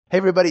Hey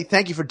everybody,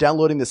 thank you for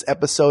downloading this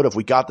episode of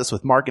We Got This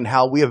with Mark and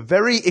Hal. We have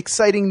very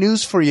exciting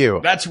news for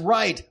you. That's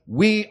right.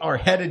 We are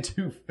headed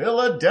to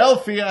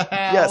Philadelphia,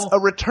 Hal. Yes,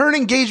 a return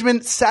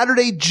engagement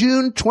Saturday,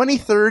 June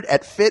 23rd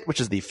at FIT, which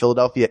is the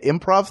Philadelphia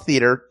Improv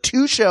Theater.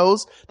 2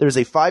 shows. There's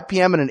a 5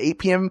 p.m. and an 8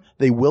 p.m.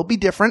 They will be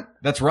different.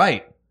 That's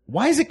right.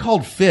 Why is it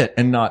called FIT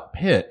and not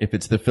PIT if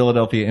it's the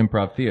Philadelphia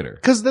Improv Theater?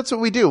 Because that's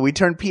what we do. We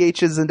turn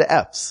PHs into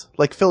Fs.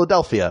 Like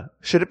Philadelphia.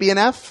 Should it be an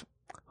F?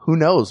 Who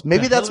knows?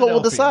 Maybe that's what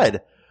we'll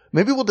decide.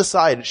 Maybe we'll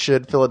decide,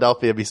 should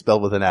Philadelphia be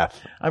spelled with an F?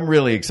 I'm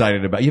really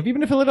excited about it. Have you been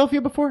to Philadelphia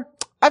before?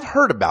 I've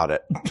heard about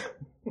it.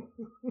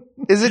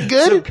 Is it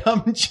good? So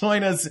come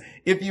join us.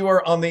 If you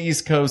are on the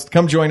East Coast,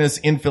 come join us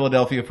in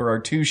Philadelphia for our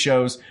 2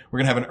 shows. We're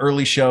going to have an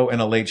early show and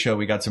a late show.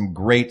 We got some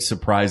great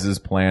surprises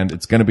planned.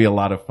 It's going to be a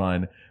lot of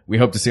fun. We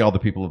hope to see all the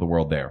people of the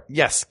world there.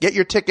 Yes. Get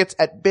your tickets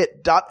at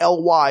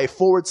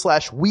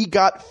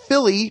bit.ly/WeGotPhilly,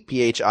 Philly,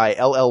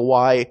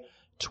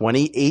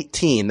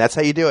 2018. That's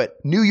how you do it.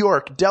 New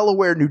York,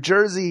 Delaware, New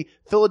Jersey,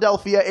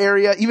 Philadelphia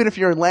area. Even if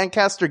you're in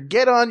Lancaster,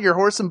 get on your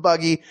horse and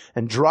buggy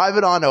and drive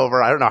it on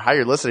over. I don't know how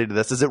you're listening to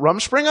this. Is it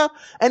Rumspringa?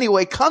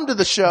 Anyway, come to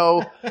the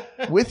show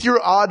with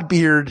your odd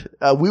beard.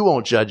 We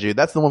won't judge you.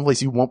 That's the one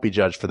place you won't be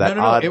judged for that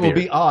odd beard. It will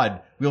be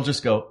odd. We'll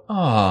just go,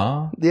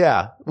 "Aw."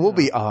 Yeah, we'll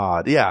be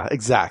odd. Yeah,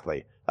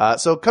 exactly.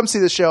 So come see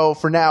the show.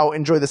 For now,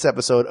 enjoy this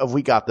episode of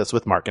We Got This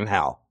with Mark and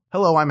Hal.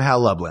 Hello, I'm Hal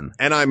Lublin.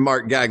 And I'm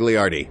Mark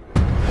Gagliardi.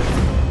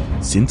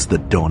 Since the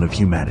dawn of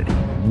humanity,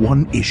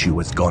 one issue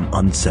has gone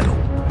unsettled.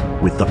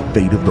 With the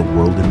fate of the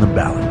world in the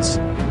balance,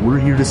 we're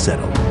here to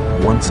settle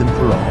once and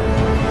for all.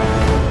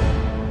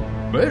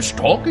 Best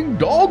talking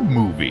dog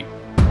movie.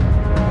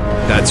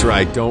 That's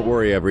right. Don't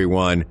worry,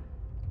 everyone.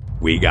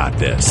 We got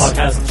this.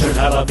 Podcast should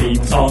have a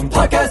theme song.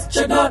 Podcast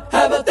should not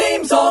have a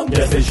theme song.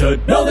 Yes, they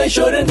should. No, they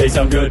shouldn't. They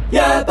sound good.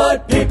 Yeah,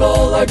 but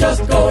people are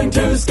just going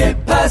to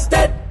skip past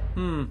it.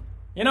 You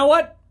know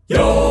what?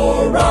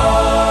 You're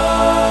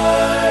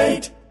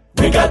right.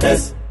 We got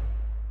this.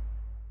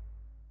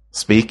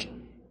 Speak.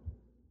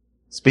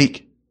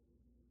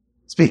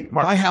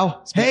 Mark. Hi,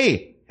 Hal.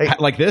 Hey.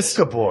 Like this?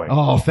 Good boy.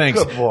 Oh,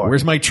 thanks. Good boy.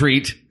 Where's my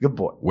treat? Good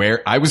boy.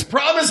 Where I was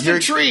promised You're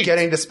a treat.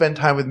 getting to spend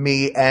time with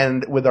me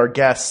and with our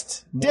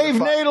guest, Dave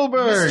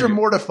Nadelberg. Mr.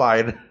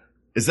 Mortified.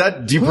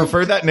 Do you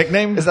prefer that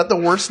nickname? Is that the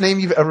worst name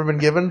you've ever been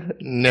given?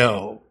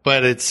 No,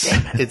 but it's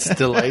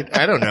delight.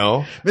 I don't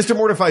know. Mr.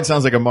 Mortified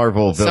sounds like a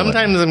Marvel villain.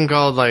 Sometimes I'm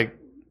called like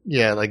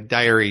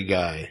diary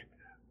guy,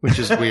 which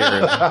is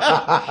weird.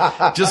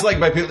 Just like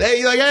by people,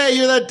 hey,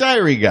 you're that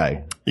diary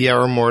guy. Yeah,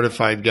 or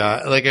mortified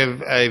guy. Like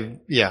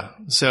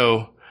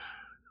So,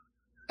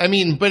 I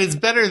mean, but it's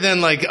better than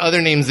like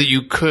other names that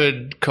you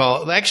could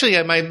call. Actually,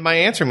 at my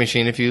answer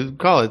machine, if you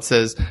call it,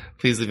 says,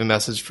 please leave a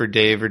message for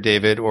Dave or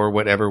David or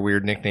whatever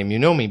weird nickname you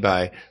know me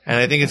by. And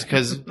I think it's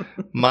because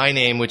my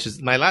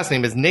last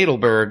name is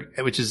Nadelberg,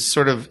 which is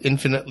sort of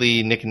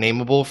infinitely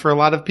nicknameable for a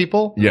lot of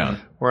people. Yeah.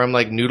 Where I'm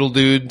like Noodle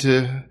Dude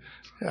to,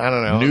 I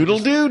don't know. Noodle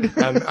Dude?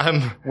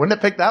 I'm Wouldn't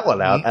have picked that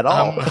one out at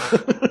all.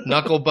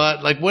 Knuckle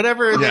Butt, like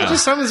whatever. Yeah.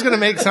 Just someone's going to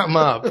make something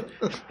up.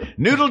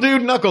 Noodle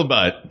Dude Knuckle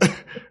Butt.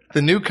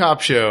 The new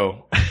cop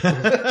show.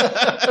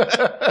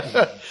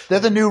 They're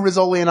the new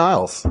Rizzoli and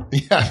Isles.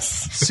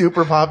 Yes.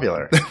 Super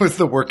popular. That was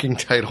the working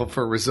title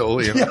for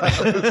Rizzoli.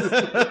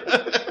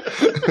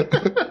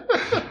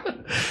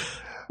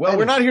 Well,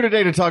 we're not here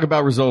today to talk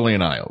about Rizzoli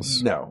and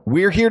Isles. No.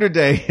 We're here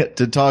today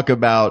to talk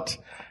about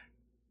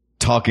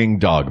talking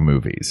dog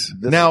movies.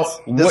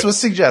 This was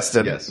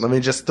suggested. Yes. Let me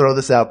just throw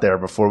this out there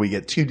before we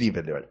get too deep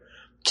into it.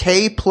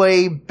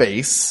 K-Play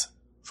Bass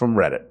from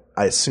Reddit.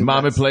 I assume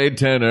Mommy played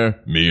tenor.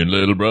 Me and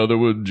little brother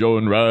would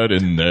join right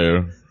in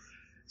there.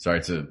 Sorry,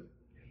 it's a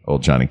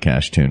old Johnny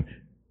Cash tune.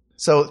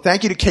 So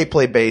thank you to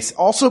K-Play Bass.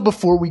 Also,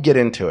 before we get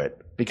into it,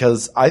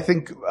 because I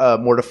think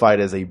Mortified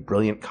is a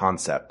brilliant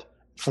concept.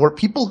 For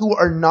people who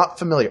are not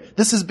familiar,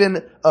 this has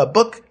been a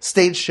book,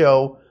 stage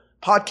show,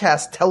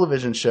 podcast,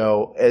 television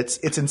show. It's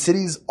in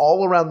cities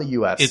all around the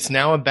U.S. It's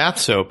now a bath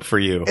soap for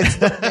you. It's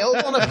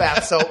available in a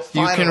bath soap.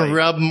 You Finally. can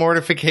rub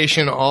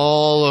mortification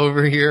all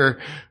over your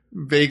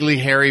vaguely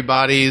hairy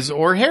bodies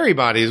or hairy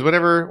bodies,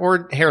 whatever,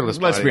 or hairless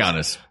bodies. Let's be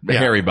honest. The Yeah.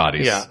 hairy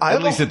bodies. Yeah.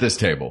 At least at this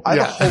table. I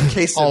have a whole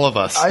case of All of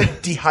us.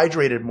 I've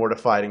dehydrated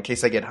Mortified in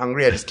case I get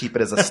hungry. I just keep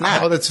it as a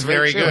snack. Oh, that's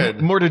very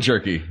good. More to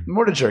jerky.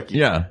 More to jerky.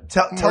 Yeah.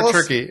 Tell More us,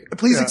 turkey.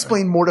 Please Yeah.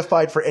 explain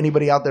Mortified for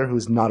anybody out there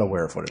who's not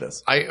aware of what it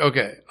is.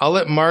 Okay. I'll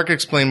let Mark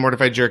explain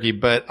Mortified Jerky,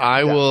 but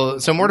I will.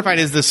 So Mortified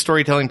is this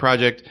storytelling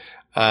project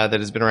that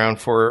has been around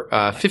for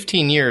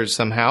 15 years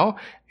somehow.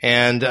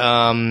 And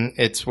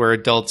it's where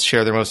adults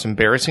share their most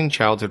embarrassing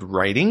childhood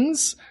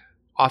writings,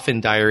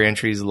 often diary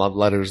entries, love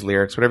letters,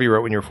 lyrics, whatever you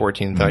wrote when you were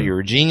 14 and thought you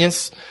were a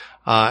genius.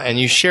 And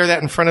you share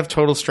that in front of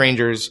total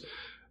strangers.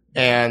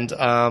 And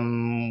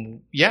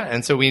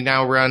and so we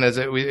now run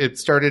it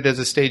started as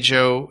a stage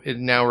show. It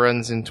now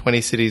runs in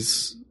 20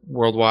 cities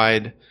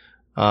worldwide,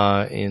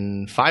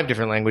 in 5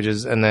 different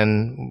languages. And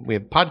then we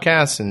have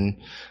podcasts and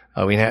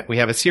we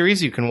have a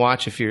series you can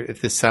watch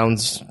if this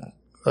sounds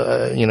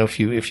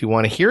if you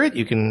want to hear it,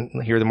 you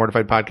can hear the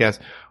Mortified podcast,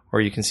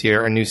 or you can see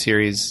our new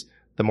series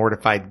The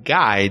Mortified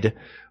Guide,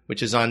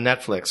 which is on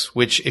Netflix,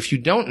 which, if you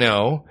don't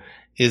know,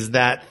 is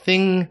that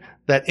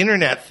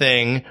internet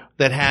thing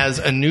that has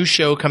a new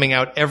show coming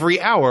out every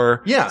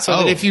hour. Yeah.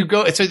 So that if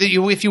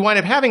you wind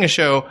up having a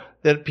show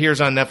that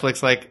appears on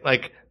Netflix,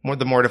 like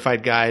The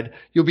Mortified Guide,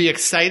 you'll be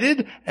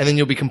excited and then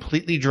you'll be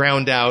completely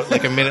drowned out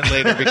like a minute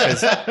later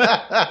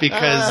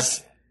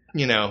because,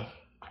 you know,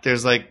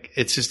 there's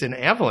it's just an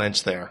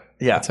avalanche there.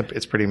 Yeah.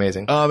 It's pretty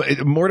amazing.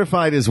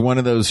 Mortified is one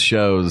of those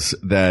shows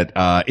that,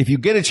 if you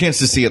get a chance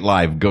to see it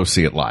live, go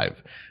see it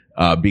live.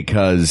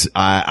 Because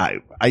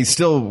I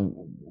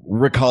still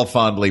recall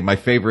fondly my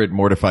favorite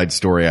Mortified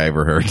story I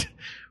ever heard,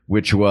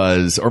 which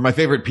was, or my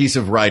favorite piece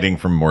of writing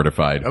from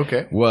Mortified.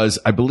 Okay. Was,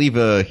 I believe,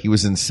 he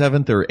was in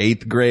 7th or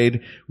 8th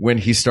grade when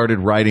he started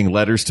writing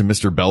letters to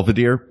Mr.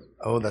 Belvedere.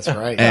 Oh, that's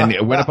right.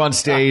 And went up on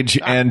stage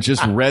and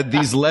just read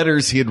these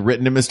letters he had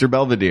written to Mr.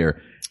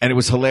 Belvedere. And it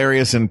was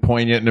hilarious and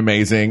poignant and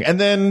amazing. And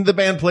then the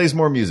band plays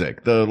more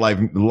music, the live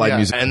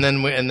music. And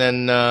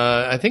then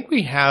I think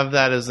we have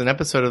that as an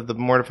episode of the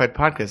Mortified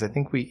podcast. I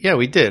think we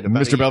did.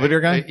 Mr.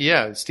 Belvedere guy?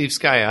 Yeah, Steve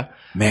Skaya.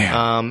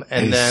 Man.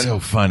 And then it's so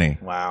funny.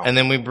 Wow. And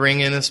then we bring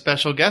in a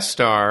special guest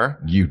star.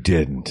 You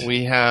didn't.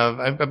 We have,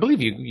 I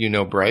believe you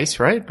know Bryce,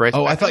 right? Bryce.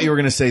 Oh, I thought you were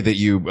going to say that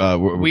you, we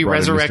brought in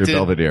resurrected Mr.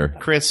 Belvedere.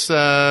 Chris,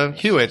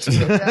 Hewitt.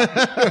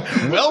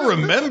 Well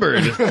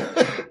remembered.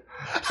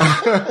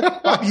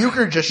 Bob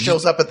Uecker just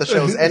shows up at the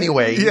shows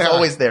anyway. He's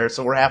always there,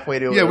 so we're halfway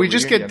to Yeah, we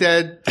just get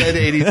dead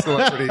 80s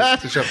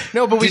celebrities to show.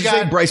 No, but we Did you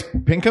got say Bryce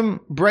Pinkham?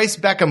 Bryce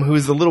Beckham, who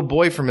is the little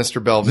boy from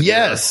Mr. Belvedere.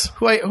 Yes.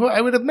 Who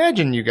I would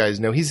imagine you guys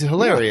know. He's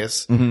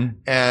hilarious. Yeah. Mm-hmm.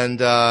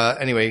 And,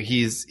 anyway,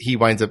 he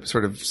winds up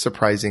sort of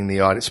surprising the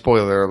audience.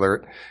 Spoiler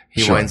alert.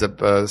 He Sure. winds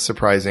up,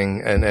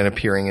 surprising and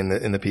appearing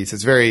in the piece.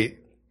 It's very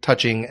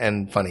touching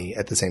and funny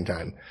at the same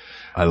time.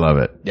 I love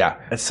it. Yeah,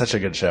 it's such a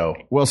good show.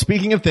 Well,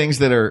 speaking of things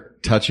that are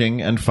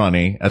touching and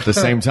funny at the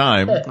same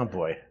time, Oh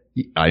boy.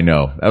 I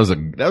know that was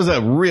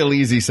a real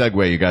easy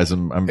segue, you guys.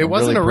 I'm It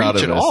wasn't really a proud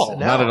reach of at this. all.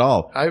 Not at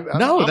all.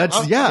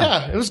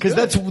 It was because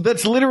good.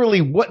 that's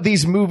literally what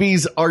these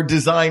movies are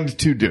designed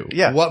to do.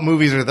 Yeah. What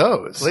movies are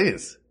those?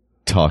 Please.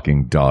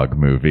 Talking dog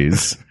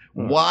movies.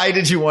 Why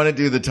did you want to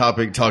do the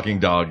talking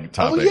dog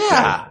topic? Oh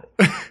yeah.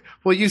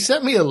 Well, you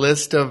sent me a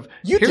list of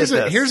here's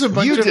a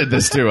bunch You of did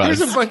this to us.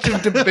 Here's a bunch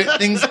of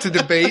things to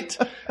debate,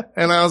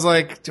 and I was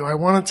like, do I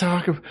want to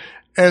talk?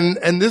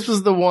 And this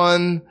was the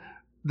one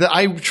that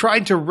I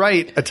tried to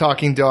write a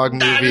talking dog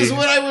movie. That is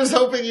what I was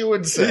hoping you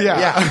would say.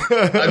 Yeah.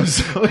 I'm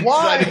so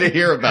excited to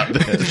hear about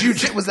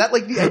this. Was that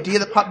like the idea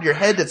that popped in your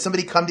head? Did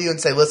somebody come to you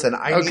and say, "Listen,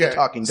 I need a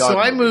talking dog"? So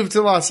I movie. moved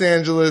to Los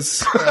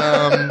Angeles.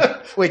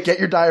 Wait, get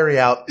your diary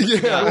out.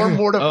 Yeah. You're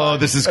mortified. Oh,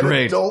 this is An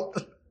great.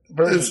 adult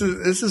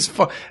version. This is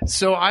fun.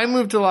 So I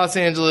moved to Los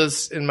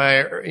Angeles in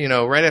my,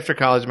 right after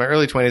college, my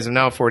early 20s. I'm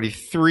now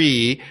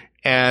 43.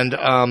 And,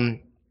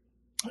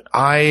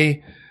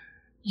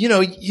 you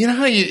know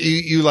how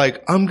you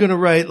like, I'm going to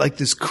write like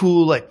this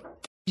cool,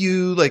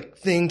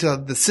 thing to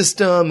the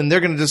system and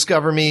they're going to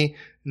discover me.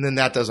 And then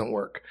that doesn't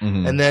work.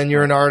 Mm-hmm. And then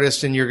you're an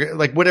artist and you're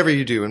like, whatever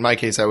you do. In my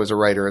case, I was a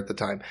writer at the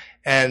time.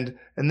 And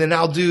then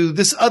I'll do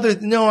this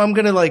I'm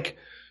going to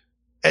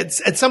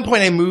at some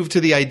point I moved to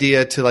the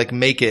idea to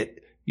make it,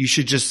 you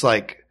should just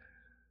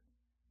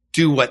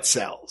do what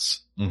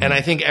sells. Mm-hmm. And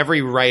I think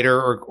every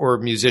writer or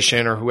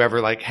musician or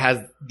whoever has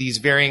these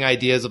varying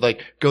ideas of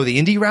go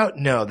the indie route.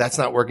 No, that's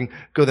not working.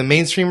 Go the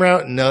mainstream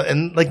route. No.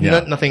 And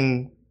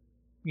nothing,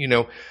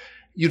 you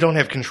don't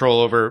have control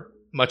over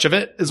much of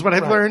it is what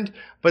I've learned.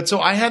 But so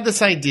I had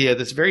this idea,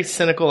 this very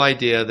cynical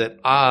idea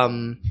that,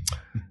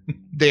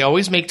 they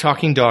always make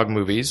talking dog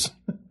movies.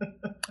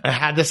 I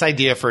had this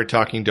idea for a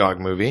talking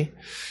dog movie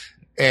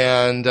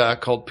and,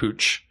 called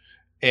Pooch.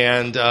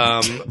 And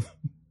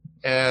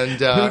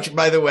Pooch,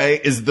 by the way,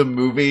 is the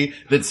movie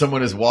that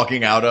someone is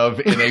walking out of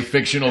in a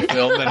fictional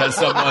film that has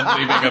someone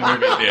leaving a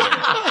movie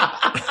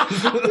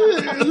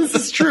theater. This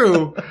is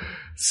true.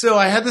 So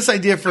I had this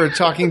idea for a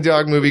talking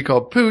dog movie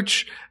called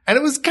Pooch, and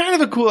it was kind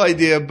of a cool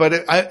idea,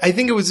 but I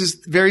think it was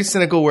just very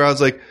cynical where I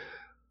was like,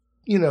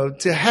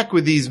 to heck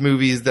with these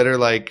movies that are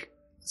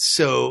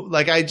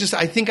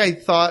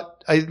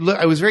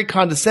I was very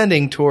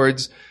condescending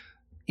towards,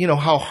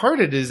 how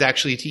hard it is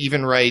actually to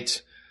even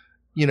write,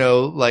 I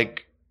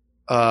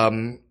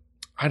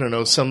don't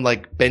know, some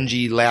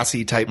Benji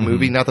Lassie type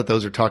movie. Not that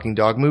those are talking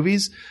dog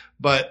movies,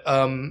 but,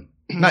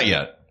 not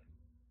yet.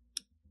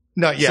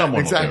 Not yet.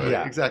 Someone exactly. will do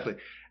it. Exactly.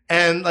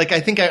 And I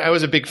think I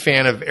was a big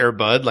fan of Air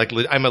Bud.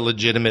 I'm a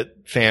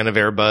legitimate fan of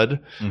Air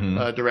Bud,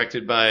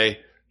 directed by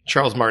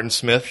Charles Martin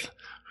Smith,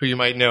 who you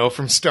might know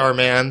from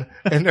Starman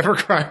and Never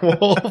Cry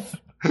Wolf.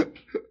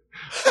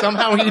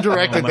 Somehow he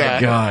directed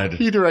that. Oh my God.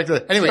 He directed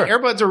it. Anyway, Air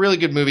Bud's a really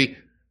good movie.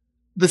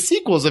 the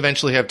sequels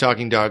eventually have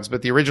talking dogs,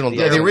 but the original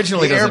Yeah, the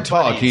original he the doesn't Air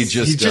talk. He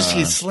Buddies. just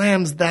he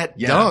slams that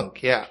yeah.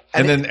 dunk. Yeah.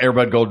 and then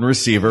Airbud Golden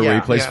Receiver where he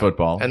Yeah, plays Yeah.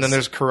 football. And then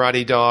there's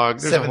Karate Dog.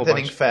 There's a whole Seventh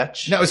inning bunch.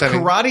 fetch. no, it's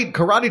Seven.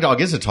 Karate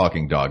Dog is a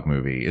talking dog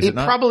movie, is it, It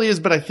not? probably is,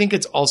 but I think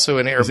it's also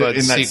an Is it Airbud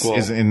in that, sequel.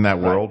 is it in that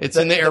world? It's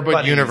in the The Airbud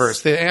buddies.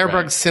 universe, the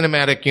Airbud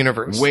cinematic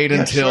universe. Wait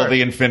until sure.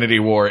 the Infinity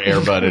War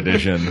Airbud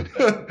edition.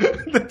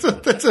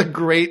 that's a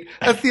great.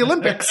 That's the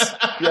Olympics.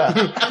 Yeah.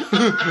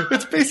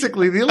 It's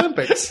basically the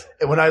Olympics.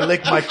 When I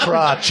lick my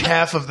crotch,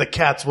 half of the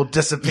cats will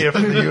disappear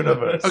from the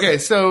universe. Okay,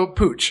 so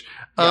Pooch.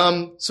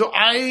 So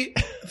I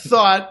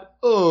thought,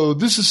 oh,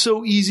 this is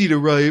so easy to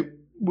write,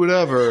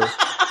 whatever.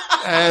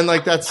 And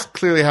like, that's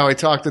clearly how I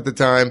talked at the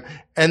time.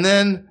 And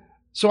then,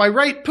 so I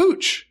write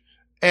Pooch.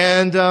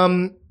 And,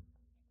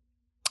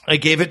 I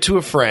gave it to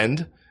a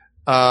friend,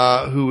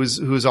 who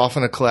was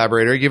often a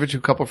collaborator. I gave it to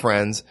a couple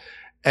friends.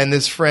 And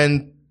this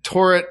friend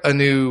tore it a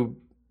new,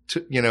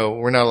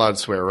 we're not allowed to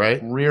swear,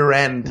 right? Rear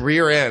end.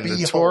 Rear end.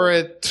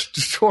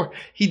 Beehole. Tore.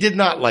 He did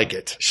not like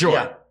it. Sure.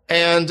 Yeah.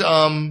 And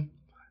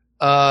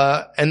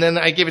then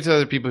I gave it to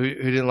other people who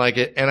didn't like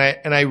it. And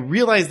I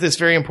realized this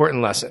very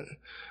important lesson,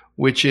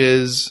 which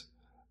is,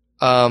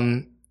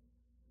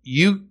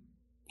 you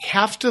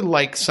have to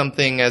like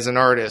something as an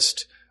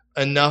artist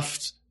enough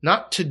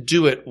not to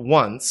do it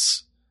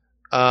once.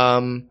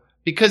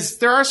 Because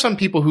there are some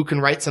people who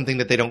can write something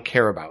that they don't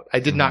care about. I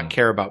did not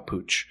care about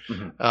Pooch.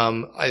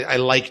 I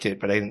liked it,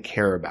 but I didn't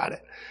care about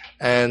it.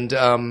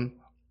 And,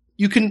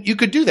 you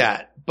could do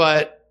that,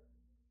 but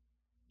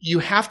you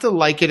have to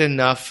like it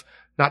enough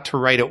not to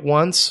write it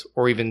once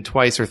or even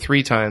twice or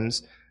three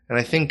times. And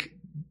I think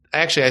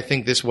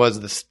this was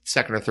the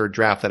second or third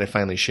draft that I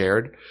finally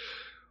shared,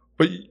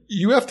 but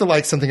you have to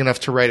like something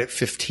enough to write it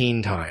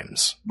 15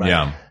 times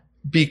Yeah.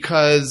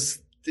 because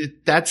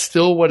that's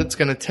still what it's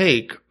going to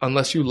take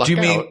unless you luck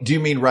out. Do you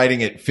mean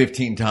writing it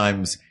 15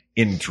 times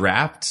in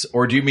drafts,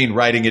 or do you mean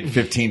writing it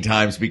 15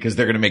 times because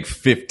they're going to make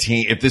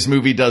 15? If this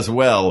movie does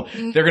well,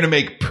 they're going to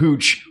make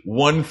Pooch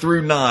 1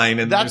 through 9,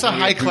 and That's there's a gonna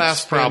be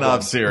high-class Pooch problem.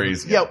 spin-off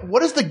series. Yeah,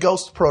 what is the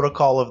ghost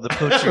protocol of the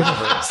Pooch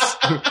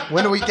universe?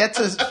 When do we get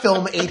to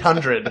film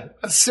 800?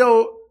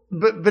 So,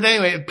 but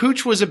anyway,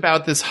 Pooch was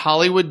about this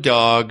Hollywood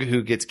dog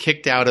who gets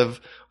kicked out of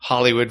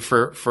Hollywood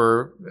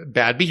for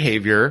bad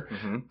behavior.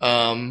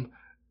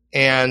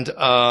 And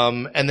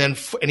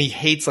he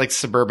hates like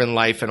suburban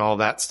life and all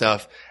that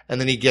stuff. And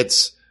then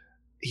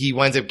he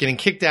winds up getting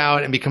kicked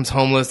out and becomes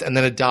homeless and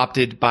then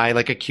adopted by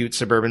like a cute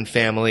suburban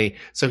family.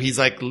 So he's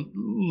like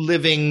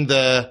living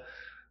the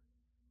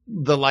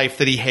life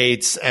that he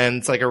hates, and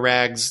it's like a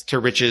rags to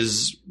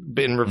riches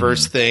in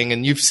reverse thing.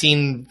 And you've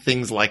seen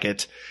things like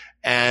it.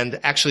 And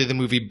actually the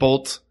movie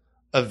Bolt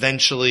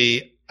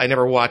eventually, I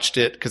never watched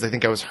it because I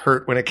think I was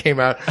hurt when it came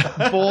out.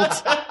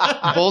 Bolt,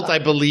 I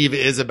believe,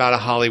 is about a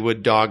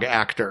Hollywood dog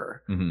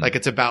actor. Like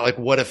it's about like,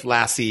 what if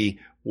Lassie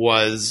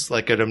was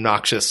like an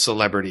obnoxious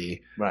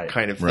celebrity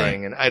kind of thing.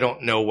 Right. And I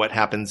don't know what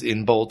happens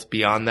in Bolt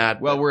beyond that.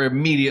 Well, we're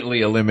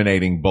immediately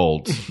eliminating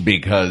Bolt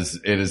because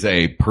it is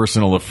a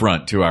personal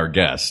affront to our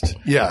guest.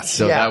 yes.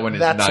 So that one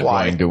is not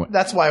going to.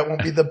 That's why it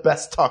won't be the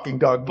best talking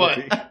dog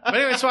movie. But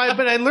anyway,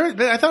 I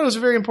learned, I thought it was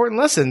a very important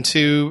lesson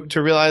to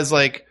realize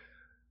like,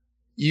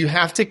 you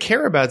have to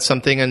care about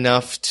something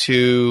enough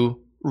to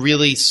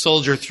really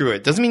soldier through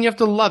it. Doesn't mean you have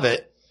to love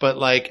it, but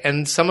like,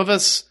 and some of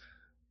us,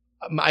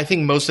 I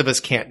think most of us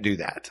can't do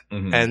that.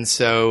 And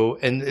so,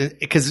 and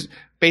because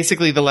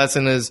basically the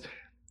lesson is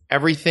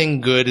everything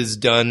good is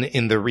done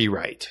in the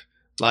rewrite.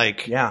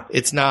 Like,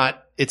 it's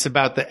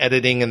about the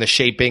editing and the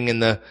shaping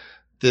and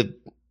the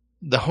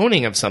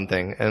honing of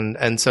something.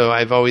 And so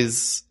I've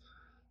always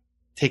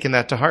taken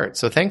that to heart.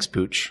 So thanks,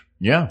 Pooch.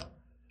 Yeah.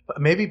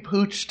 Maybe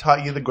Pooch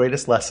taught you the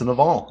greatest lesson of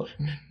all.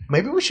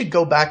 Maybe we should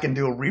go back and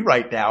do a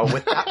rewrite now.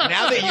 Now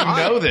that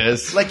you know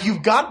this. Like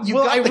you've got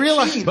the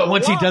realized, key. But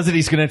once he does it,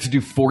 he's going to have to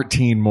do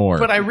 14 more.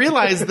 But I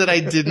realized that I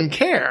didn't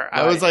care.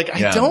 I was like,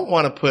 I don't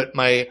want to put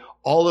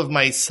all of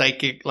my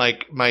psychic,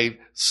 like my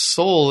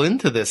soul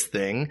into this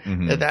thing.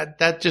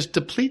 That just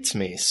depletes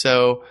me.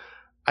 So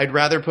I'd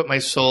rather put my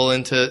soul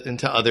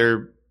into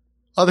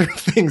other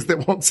things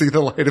that won't see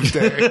the light of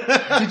day.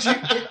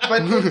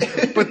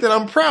 But that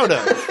I'm proud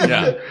of.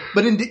 Yeah.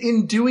 But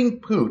in doing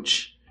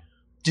Pooch,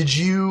 did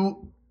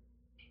you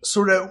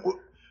sort of,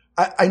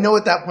 I know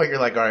at that point you're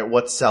like, all right,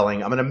 what's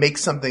selling? I'm going to make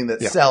something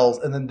that sells,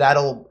 and then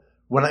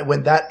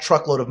when that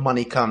truckload of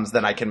money comes,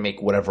 then I can make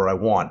whatever I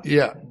want.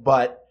 Yeah.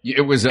 But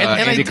it was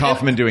Andy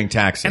Kaufman doing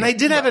Taxi. And I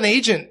did have an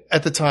agent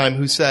at the time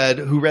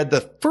who read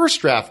the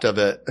first draft of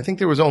it. I think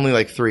there was only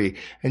like 3.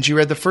 And she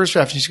read the first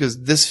draft and she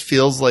goes, this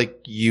feels like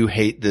you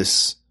hate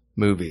this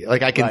movie.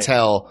 Like I can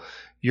tell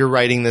you're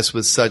writing this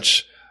with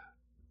such,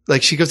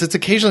 like she goes, it's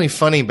occasionally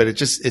funny, but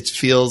it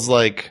feels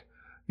like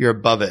you're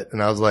above it.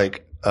 And I was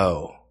like,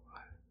 oh.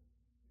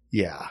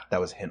 Yeah. That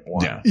was hint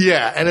 1.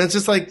 Yeah. And it's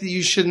just like,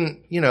 you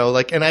shouldn't,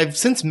 and I've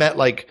since met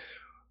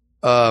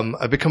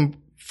I've become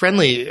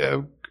friendly,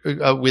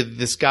 with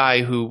this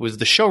guy who was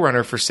the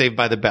showrunner for Saved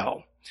by the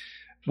Bell,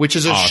 which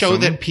is a show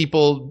that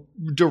people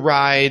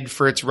deride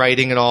for its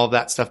writing and all of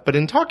that stuff. But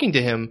in talking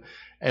to him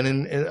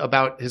and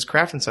about his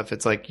craft and stuff,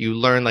 it's like you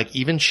learn like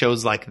even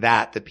shows like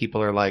that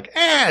people are like,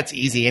 it's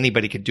easy.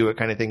 Anybody could do it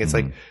kind of thing. It's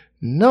like,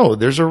 no,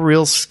 there's a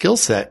real skill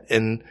set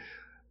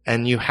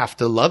and you have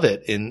to love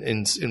it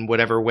in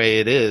whatever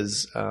way it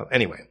is.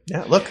 Anyway.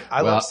 Yeah, look,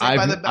 I love Saved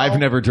by the Bell. I've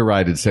never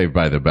derided Saved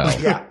by the Bell.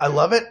 Yeah, I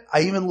love it.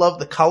 I even love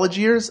the college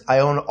years. I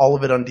own all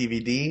of it on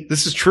DVD.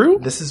 This is true?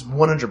 This is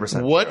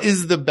 100% What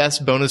is the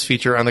best bonus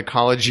feature on the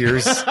college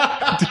years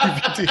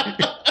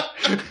DVD?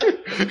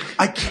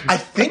 I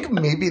think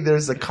maybe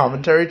there's a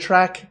commentary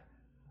track.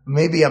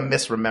 Maybe I'm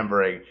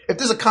misremembering. If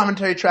there's a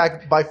commentary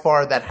track, by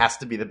far that has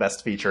to be the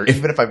best feature,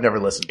 even if I've never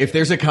listened. If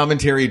there's a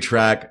commentary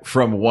track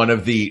from one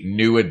of the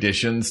new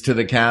additions to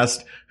the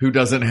cast who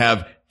doesn't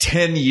have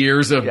 10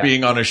 years of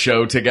being on a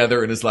show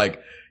together and is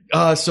like,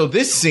 so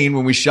this scene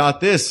when we shot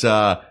this,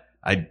 I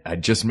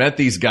just met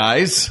these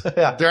guys.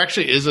 There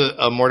actually is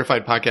a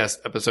Mortified podcast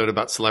episode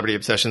about celebrity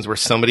obsessions where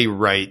somebody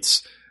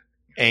writes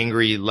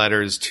angry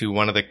letters to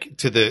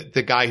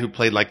the guy who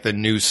played like the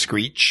new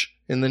Screech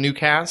in the new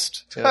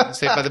cast, Saved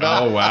by the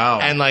Bell. Oh, wow.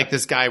 And like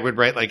this guy would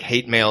write like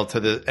hate mail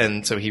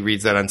and so he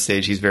reads that on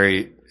stage. He's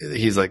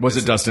like, was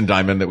it Dustin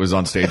Diamond that was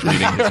on stage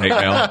reading his hate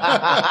mail?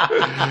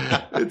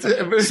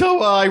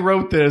 So I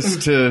wrote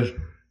this to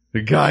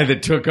the guy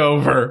that took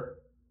over.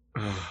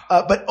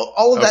 But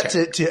all of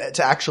that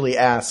to actually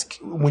ask,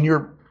 when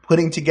you're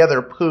putting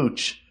together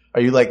Pooch,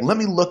 are you like, let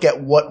me look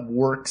at what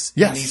works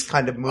in these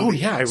kind of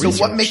movies? Oh, yeah. So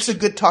what makes a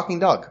good talking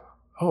dog?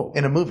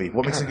 In a movie?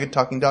 What makes a good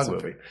talking dog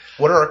movie?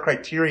 What are our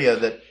criteria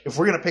that, if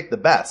we're going to pick the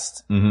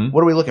best,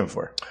 what are we looking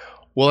for?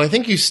 Well, I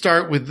think you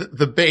start with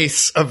the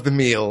base of the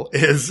meal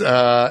is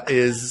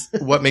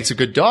what makes a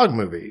good dog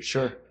movie.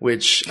 Sure.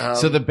 Which,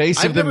 so the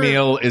base of the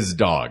meal is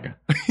dog.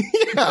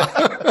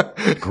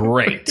 Yeah.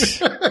 Great.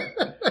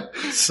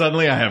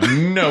 Suddenly I have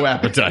no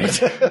appetite.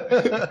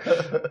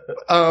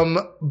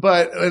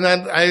 But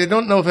I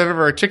don't know if I've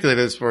ever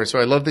articulated this before, so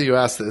I love that you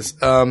asked this.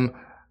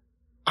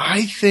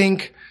 I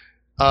think,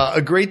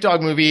 a great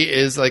dog movie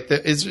is like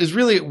is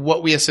really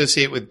what we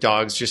associate with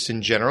dogs just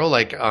in general,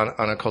 like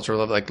on a cultural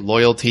level, like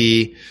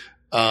loyalty,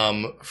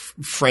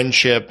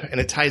 friendship, and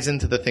it ties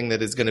into the thing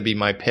that is going to be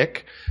my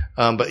pick.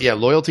 But yeah,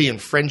 loyalty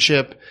and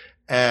friendship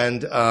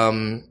and,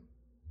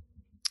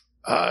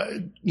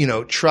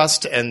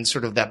 trust and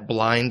sort of that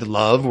blind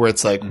love where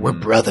it's like, we're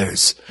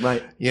brothers.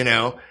 Right.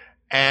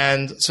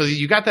 And so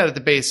you got that at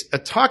the base. A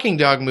talking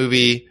dog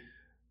movie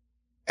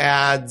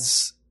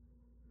adds,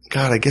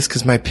 God, I guess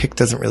because my pick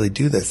doesn't really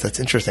do this. That's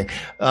interesting.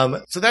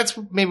 So that's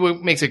maybe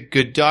what makes a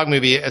good dog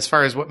movie. As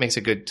far as what makes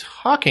a good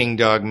talking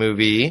dog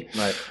movie,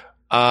 right?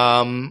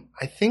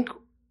 I think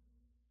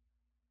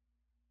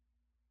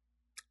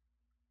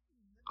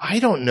I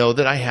don't know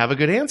that I have a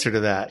good answer to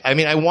that. I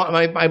mean, I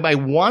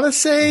want to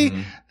say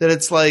that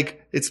it's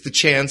like it's the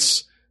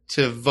chance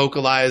to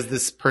vocalize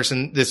this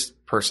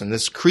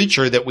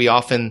creature that we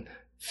often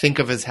think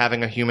of as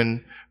having a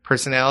human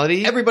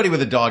personality. Everybody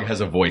with a dog has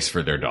a voice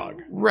for their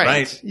dog.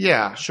 Right?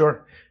 Yeah.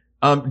 Sure.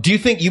 Do you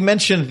think you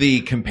mentioned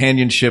the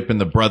companionship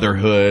and the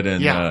brotherhood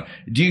and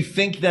do you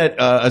think that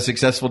a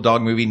successful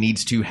dog movie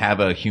needs to have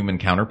a human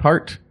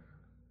counterpart?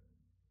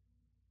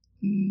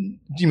 Do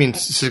you mean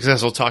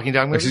successful talking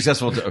dog movie?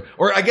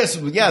 Or I guess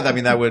I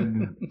mean that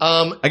would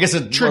I guess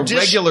a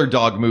regular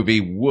dog movie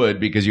would,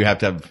 because you have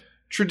to have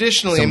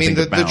traditionally, I mean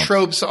the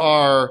tropes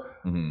are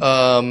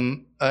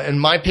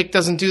and my pick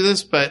doesn't do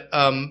this, but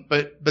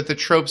the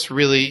tropes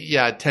really,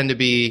 tend to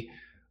be,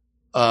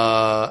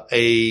 like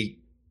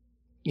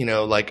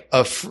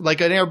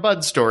an Air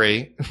Bud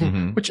story,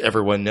 which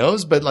everyone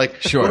knows, but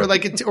like, sure.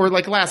 or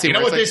like Lassie. You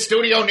know what this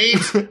studio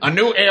needs? A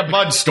new Air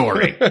Bud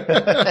story.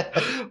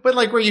 But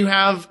like where you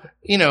have,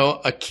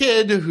 a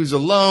kid who's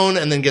alone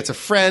and then gets a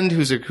friend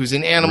who's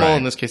an animal,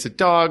 in this case, a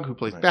dog who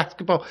plays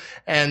basketball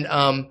and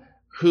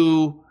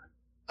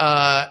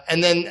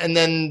and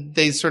then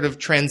they sort of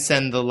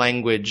transcend the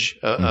language.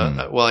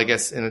 Well, I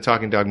guess in a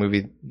talking dog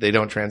movie, they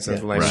don't transcend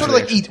the language. Sort of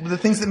like the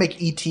things that make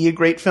E.T. a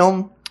great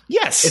film.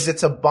 Yes. Is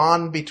it's a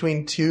bond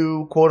between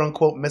two quote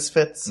unquote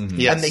misfits.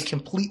 Yes. And they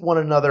complete one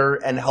another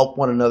and help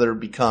one another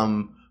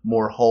become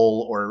more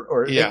whole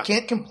or they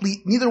can't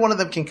complete, neither one of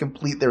them can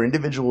complete their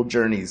individual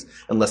journeys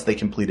unless they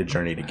complete a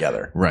journey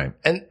together. Right.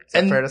 Is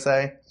that fair to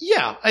say?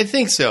 Yeah, I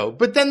think so.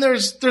 But then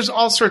there's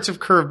all sorts of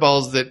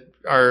curveballs that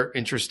are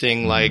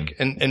interesting, like,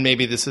 and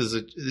maybe this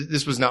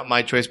was not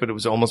my choice, but it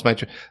was almost my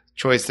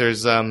choice.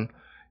 There's,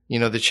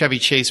 the Chevy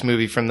Chase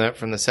movie from the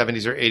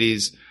 70s or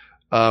 80s,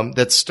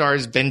 that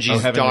stars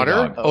Benji's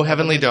daughter. Oh,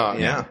 Heavenly Dog.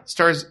 Yeah.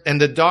 Stars,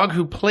 and the dog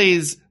who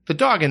plays the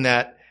dog in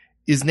that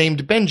is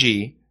named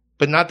Benji,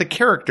 but not the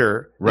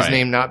character is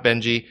named not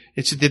Benji.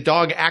 It's the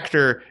dog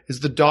actor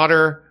is the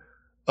daughter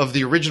of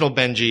the original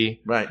Benji,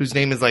 whose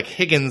name is like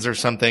Higgins or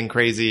something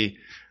crazy.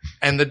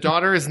 And the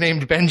daughter is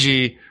named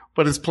Benji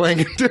but is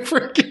playing a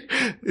different.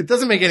 It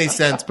doesn't make any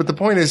sense. But the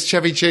point is,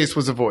 Chevy Chase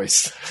was a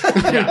voice.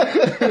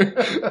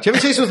 Chevy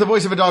Chase was the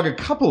voice of a dog a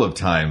couple of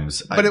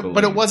times, But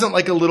it wasn't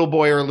like a little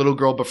boy or a little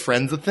girl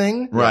befriends a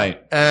thing.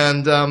 right.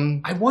 And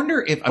I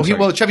wonder if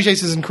well, Chevy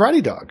Chase is in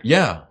Karate Dog.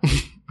 yeah,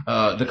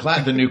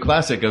 the new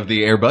classic of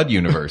the Air Bud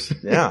universe.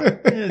 Yeah.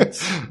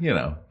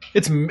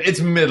 It's it's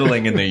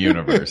middling in the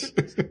universe.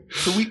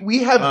 So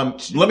we have,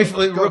 Let me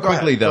real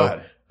quickly ahead, go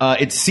though.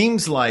 ahead. It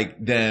seems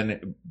like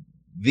then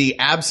the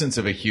absence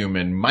of a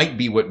human might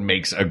be what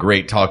makes a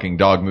great talking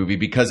dog movie,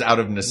 because out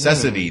of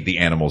necessity the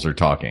animals are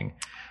talking.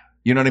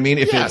 You know what I mean?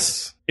 If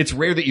it's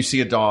rare that you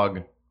see a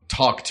dog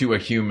talk to a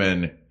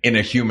human in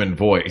a human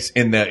voice,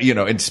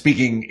 in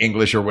speaking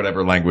English or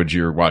whatever language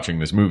you're watching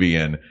this movie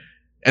in,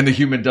 and the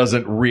human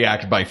doesn't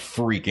react by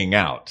freaking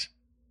out.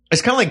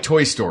 It's kind of like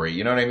Toy Story.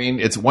 You know what I mean?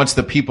 It's once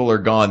the people are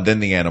gone, then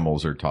the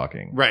animals are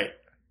talking. Right.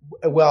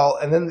 well,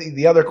 and then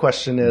the other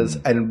question is,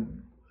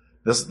 and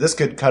this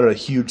could cut a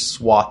huge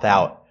swath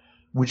out.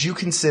 Would you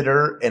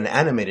consider an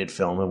animated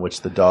film in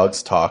which the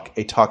dogs talk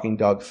a talking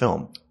dog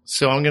film?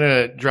 So I'm going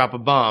to drop a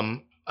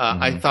bomb.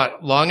 I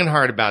thought long and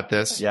hard about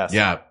this. Yes.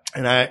 Yeah.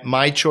 And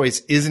my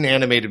choice is an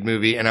animated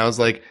movie. And I was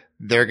like,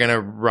 they're going to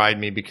ride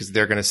me because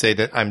they're going to say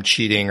that I'm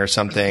cheating or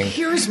something.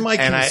 Here's my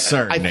And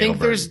concern. I think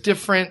there's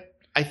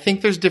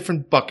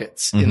different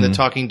buckets in the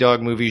talking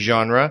dog movie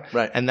genre.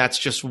 Right. And that's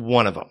just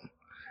one of them.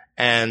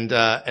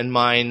 And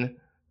mine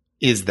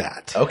is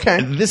that.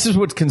 Okay. This is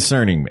what's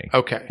concerning me.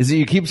 Okay. Is that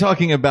you keep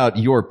talking about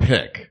your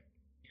pick.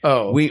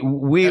 Oh.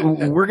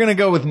 We're going to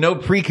go with no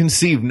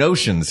preconceived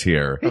notions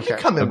here. You can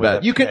come in with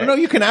About, a you can, pick. no,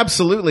 you can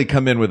absolutely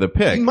come in with a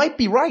pick. You might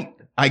be right.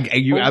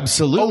 You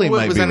absolutely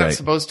might was be I not right.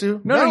 supposed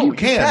to? No, you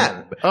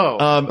can.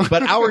 Oh.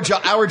 But our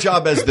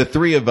job as the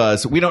three of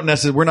us, we're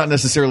not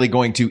necessarily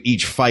going to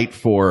each fight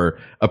for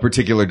a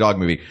particular dog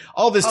movie.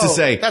 All this to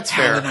say, that's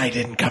fair. Hal and I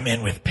didn't come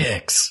in with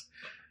picks.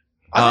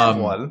 I have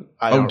one.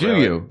 I don't do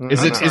really. you?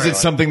 Is it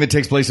something that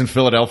takes place in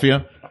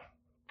Philadelphia?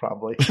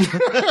 Probably.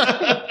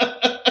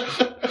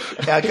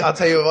 I'll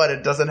tell you what,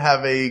 it doesn't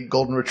have a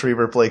golden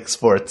retriever playing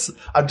sports.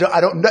 I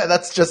don't know.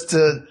 That's just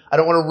I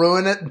don't want to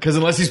ruin it. Because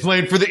unless he's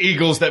playing for the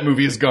Eagles, that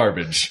movie is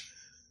garbage.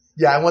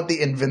 Yeah, I want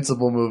the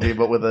Invincible movie,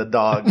 but with a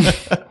dog.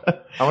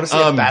 I want to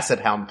see a Basset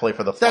Hound play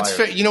for the Flyers. That's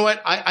fair. You know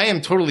what? I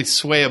am totally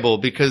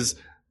swayable because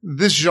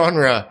this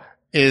genre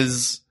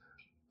is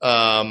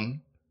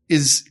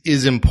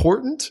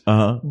important.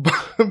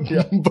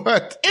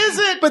 But is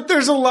it? But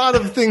there's a lot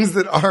of things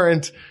that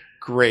aren't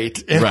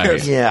great. And Right.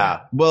 there's-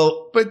 Yeah.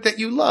 Well, But that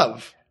you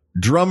love.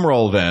 drum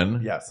roll then.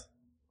 Yes.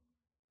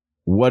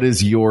 What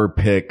is your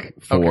pick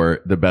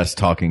for the best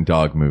talking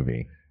dog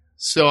movie?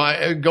 So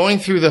I did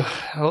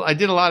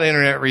a lot of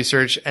internet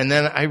research, and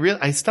then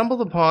I stumbled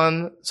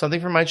upon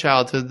something from my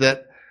childhood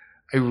that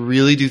I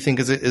really do think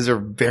is a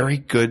very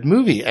good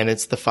movie, and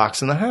it's The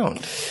Fox and the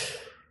Hound.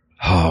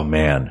 Oh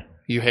man,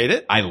 You hate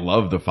it? I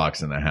love The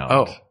Fox and the Hound.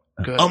 Oh,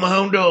 good. I'm a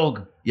hound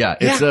dog. Yeah,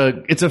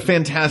 it's a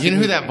fantastic. You know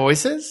who movie. that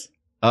voice is?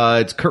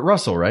 It's Kurt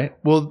Russell, right?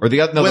 Well, Or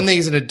the other. No, when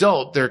he's an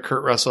adult, they're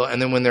Kurt Russell, and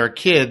then when they're a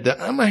kid,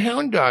 I'm a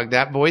hound dog.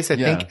 That voice, I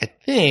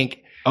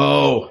think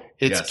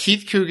it's yes.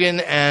 Keith Coogan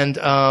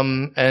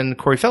and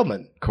Corey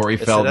Feldman, Corey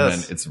Yes, Feldman.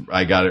 it is.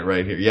 I got it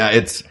right here. Yeah,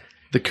 it's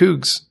the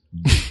Cougs.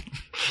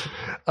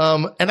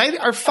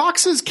 Are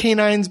foxes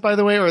canines, by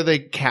the way, or are they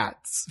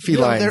cats,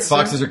 felines?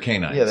 foxes are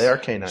canines. Yeah, they are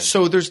canines.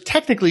 So there's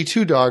technically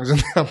two dogs in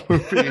that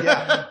movie,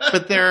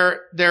 but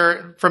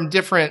they're from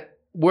different.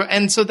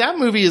 And so that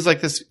movie is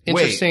like this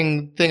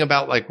interesting thing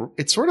about like,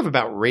 it's sort of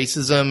about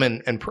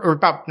racism or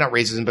about not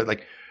racism, but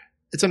like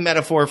it's a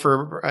metaphor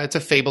for, it's a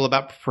fable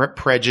about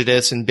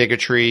prejudice and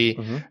bigotry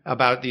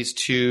about these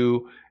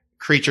two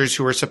creatures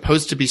who are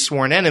supposed to be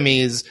sworn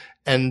enemies.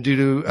 And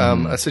due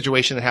to, a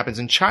situation that happens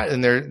in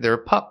their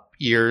pup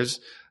years,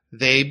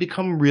 they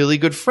become really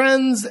good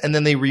friends and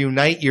then they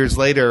reunite years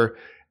later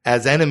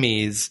as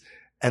enemies.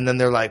 And then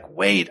they're like,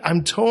 wait,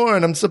 I'm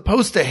torn. I'm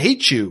supposed to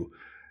hate you.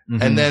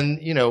 And then,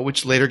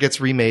 which later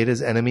gets remade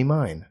as Enemy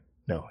Mine.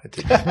 No, it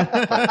didn't.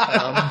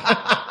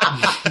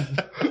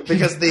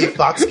 Because the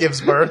fox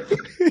gives birth.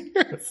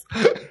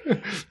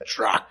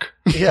 Truck.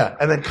 Yeah.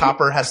 And then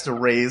Copper has to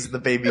raise the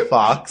baby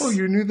fox. Oh,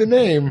 you knew the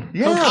name.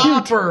 Yeah.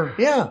 Copper.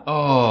 Yeah.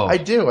 Oh, I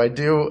do.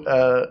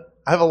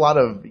 I have a lot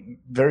of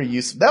very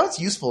useful. That was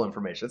useful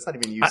information. It's not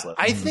even useless.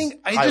 I think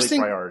Highly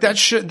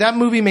that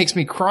movie makes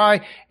me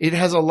cry. It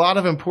has a lot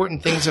of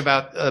important things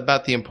about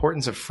the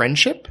importance of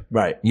friendship.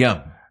 Right.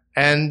 yeah.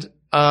 And,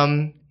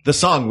 The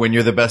song "When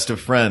You're the Best of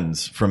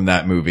Friends" from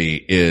that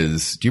movie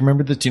is. Do you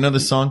remember the? Do you know the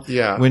song?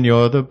 Yeah. When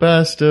you're the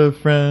best of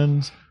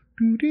friends.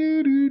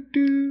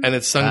 And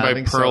it's sung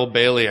by Pearl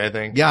Bailey, I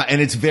think. Yeah, and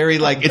it's very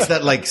like it's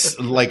that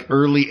like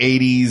early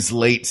 80s,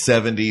 late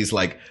 70s.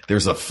 Like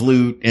there's a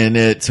flute in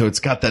it, so it's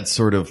got that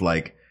sort of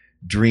like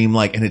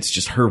dreamlike, and it's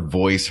just her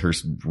voice, her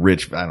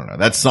rich. I don't know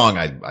that song.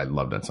 I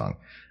love that song.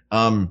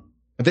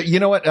 You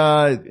know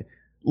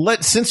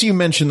what? Since you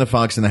mentioned The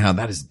Fox and the Hound,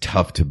 that is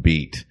tough to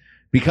beat.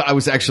 Because I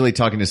was actually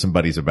talking to some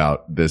buddies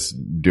about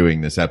doing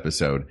this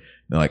episode.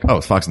 They're like, "Oh,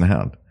 it's Fox and the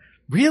Hound."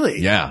 Really?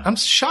 Yeah. I'm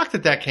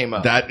shocked that came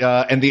up. That,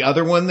 and the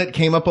other one that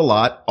came up a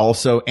lot,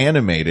 also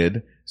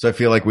animated. So I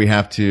feel like we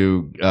have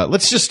to,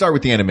 let's just start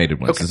with the animated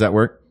ones. Does that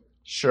work?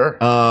 Sure.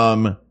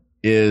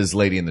 Is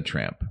Lady and the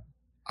Tramp.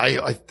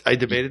 I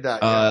debated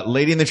that. Yeah.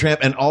 Lady and the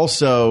Tramp, and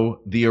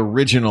also the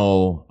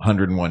original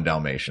 101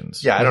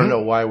 Dalmatians. Yeah, I don't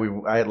know why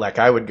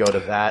I would go to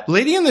that.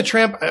 Lady and the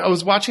Tramp, I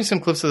was watching some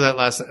clips of that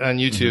last on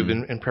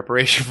YouTube in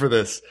preparation for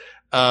this.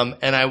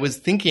 And I was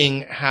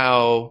thinking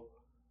how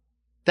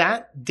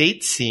that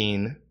date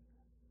scene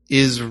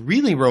is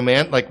really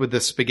romantic, like with the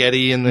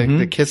spaghetti and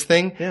the kiss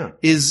thing,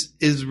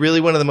 is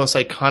really one of the most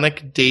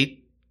iconic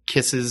date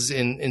kisses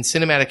in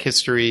cinematic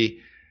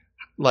history.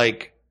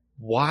 Like,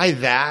 why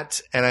that?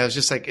 And I was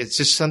just like, it's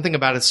just something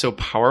about it so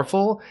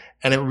powerful.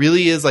 And it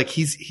really is like,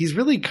 he's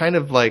really kind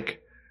of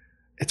like,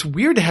 it's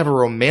weird to have a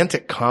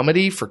romantic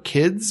comedy for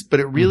kids, but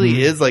it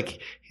really is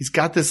like, he's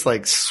got this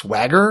like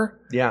swagger.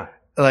 Yeah.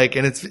 Like,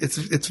 and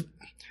it's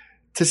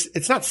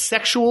not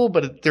sexual,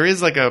 but there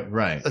is like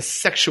a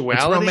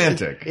sexuality. It's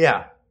romantic.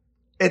 Yeah.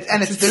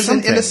 There's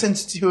an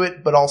innocence to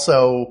it, but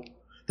also,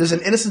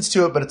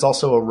 it's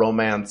also a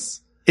romance.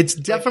 It's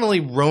definitely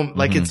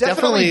it's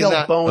definitely they'll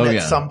not, bone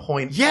at some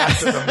point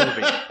after the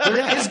movie.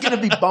 There is going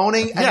to be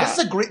boning. And this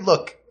is a great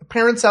look.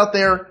 Parents out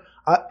there,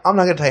 I'm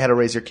not going to tell you how to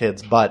raise your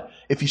kids, but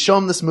if you show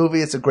them this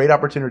movie, it's a great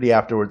opportunity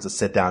afterwards to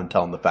sit down and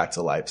tell them the facts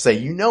of life.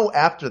 Say,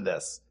 after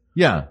this,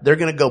 they're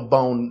going to go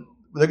bone.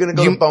 They're going to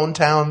go to Bone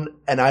Town,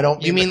 and I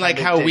don't. You mean like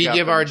how we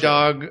give our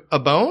dog a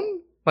bone?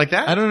 Like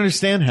that? I don't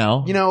understand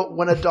how.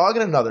 When a dog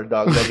and another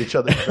dog love each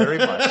other very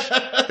much,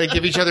 they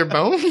give each other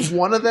bones?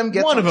 One of them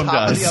gets on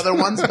top of the other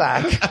one's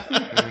back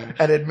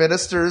and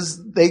administers,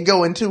 they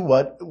go into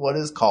what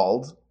is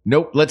called.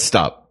 Nope, let's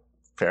stop.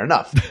 Fair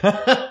enough.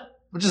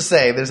 I'm just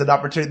saying there's an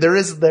opportunity.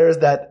 There's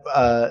that,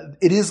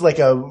 it is like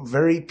a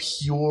very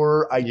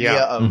pure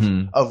idea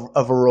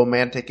of a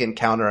romantic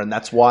encounter. And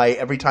that's why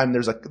every time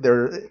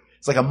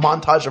it's like a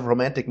montage of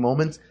romantic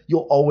moments,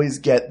 you'll always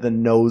get the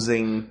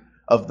nosing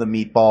of the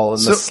meatball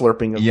and the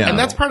slurping of and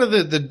that's part of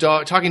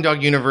the talking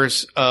dog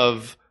universe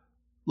of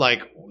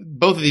like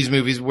both of these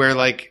movies where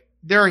like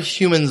there are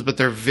humans but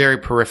they're very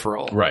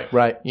peripheral. Right.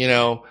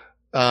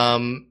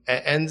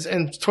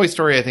 And Toy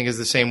Story I think is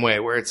the same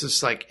way where it's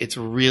just like it's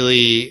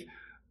really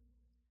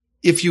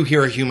if you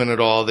hear a human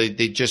at all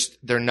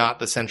they're not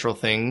the central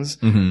things.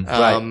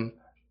 I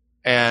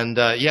think Lady and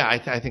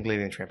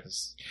the Tramp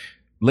is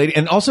Lady,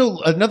 and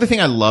also another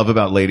thing I love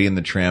about Lady and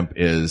the Tramp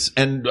is,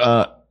 and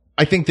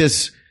I think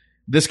this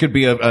could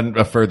be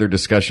a further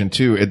discussion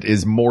too. It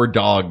is more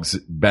dogs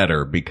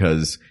better,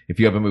 because if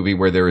you have a movie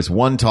where there is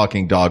one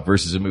talking dog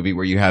versus a movie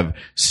where you have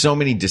so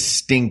many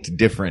distinct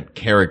different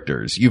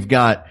characters, you've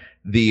got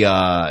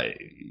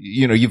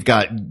you've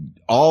got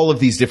all of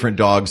these different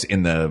dogs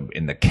in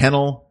the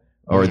kennel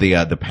or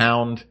the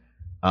pound.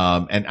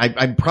 And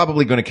I'm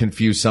probably going to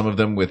confuse some of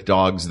them with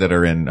dogs that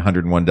are in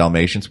 101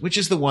 Dalmatians, which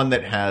is the one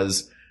that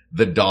has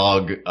the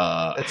dog,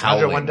 it's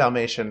howling. 101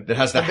 Dalmatian. That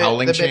has the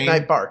howling the chain.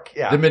 Midnight Bark.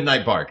 Yeah. The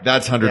Midnight Bark.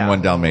 That's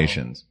 101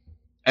 Dalmatians.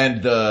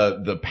 And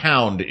the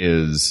pound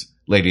is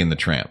Lady and the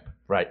Tramp.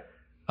 Right.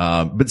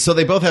 But so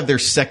they both have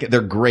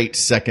their great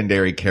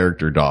secondary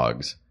character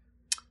dogs.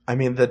 I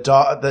mean,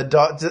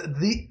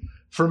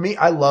 for me,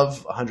 I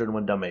love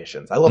 101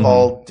 Dalmatians. I love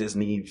all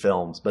Disney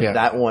films, but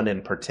that one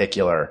in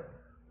particular,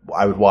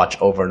 I would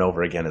watch over and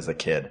over again as a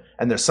kid.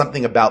 And there's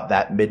something about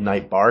that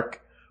Midnight Bark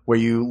where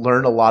you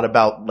learn a lot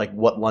about like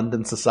what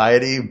London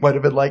society might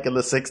have been like in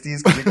the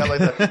 60s. Cause you got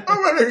like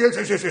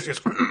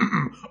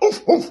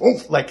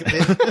like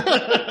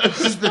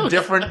just the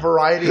different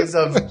varieties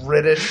of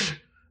British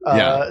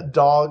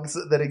dogs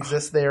that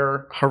exist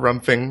there.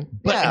 Harumphing.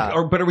 But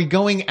are we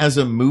going as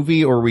a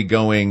movie, or are we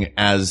going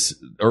or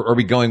are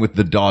we going with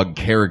the dog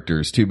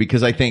characters too?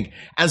 Because I think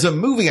as a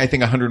movie, I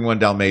think 101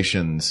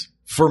 Dalmatians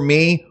for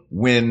me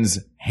wins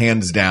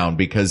hands down,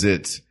 because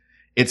it's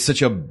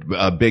such a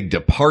big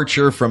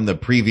departure from the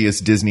previous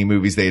Disney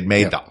movies they had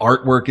made. Yep. The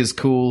artwork is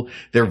cool.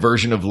 Their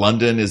version of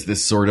London is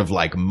this sort of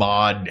like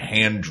mod,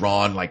 hand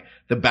drawn, like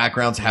the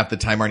backgrounds half the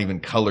time aren't even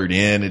colored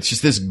in. It's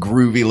just this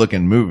groovy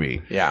looking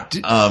movie. Yeah.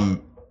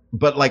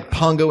 But like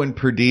Pongo and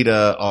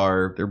Perdita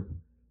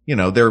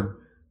they're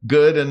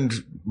good and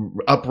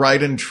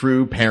upright and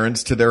true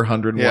parents to their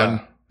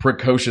 101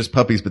 precocious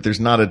puppies, but there's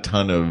not a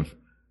ton of,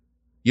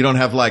 you don't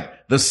have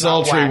like the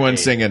sultry one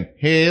singing,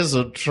 "Here's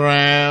a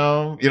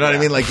tramp." You know what I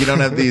mean? Like you don't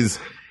have these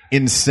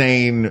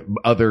insane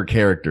other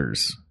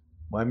characters.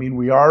 Well, I mean,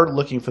 we are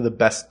looking for the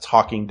best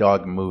talking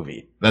dog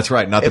movie. That's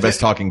right. Not the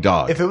best talking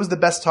dog. If it was the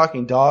best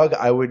talking dog,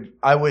 I would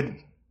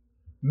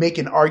make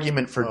an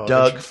argument for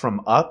Doug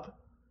from Up,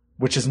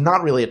 which is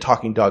not really a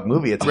talking dog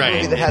movie. It's a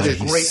movie that has a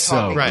great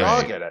talking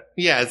dog in it.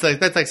 Yeah.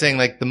 That's like saying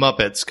like the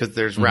Muppets, because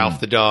there's Ralph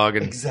the dog.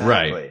 And exactly.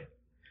 Right.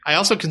 I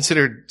also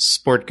considered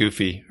Sport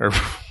Goofy, but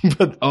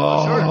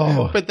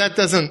that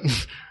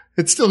doesn't.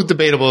 It's still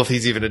debatable if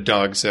he's even a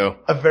dog. So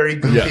a very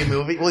goofy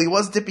movie. Well, he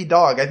was Dippy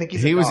Dog. I think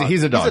he's a dog.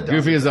 He's a dog.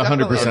 Goofy is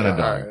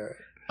 100%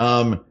 a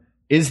dog.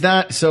 Is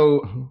that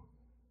so?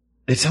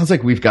 It sounds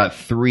like we've got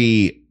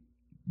three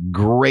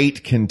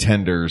great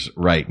contenders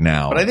right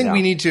now. But I think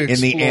we need to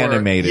explore, in the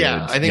animated.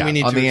 Yeah, I think we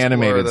need on to the explore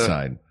animated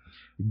side.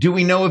 Do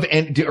we know of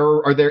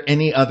or are there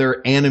any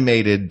other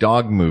animated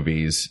dog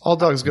movies? All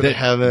Dogs Go to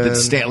Heaven. That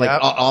stand, like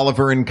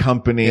Oliver and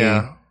Company.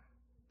 Yeah.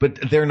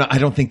 But they're not, I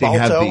don't think they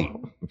have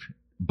the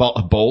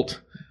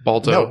Bolt.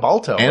 Balto. No,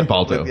 Balto. And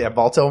Balto. Yeah,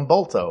 Balto and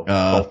Bolto.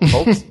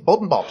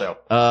 Bolt and Balto.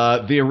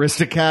 The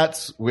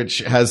Aristocats, which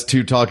has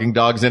 2 talking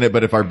dogs in it,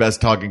 but if our best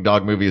talking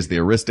dog movie is the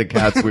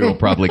Aristocats, we will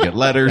probably get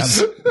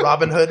letters.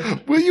 Robin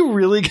Hood. Will you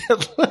really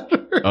get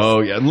letters?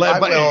 Oh yeah. I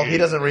will. He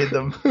doesn't read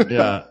them.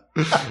 Yeah.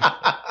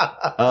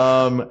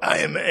 I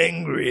am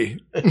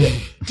angry.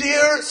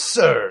 Dear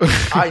sir,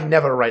 I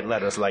never write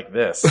letters like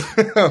this.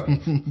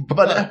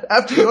 But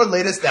after your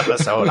latest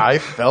episode, I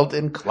felt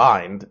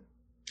inclined.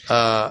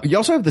 You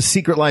also have The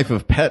Secret Life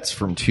of Pets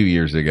from 2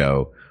 years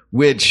ago,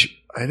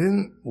 which I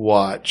didn't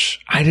watch.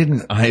 I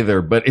didn't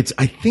either, but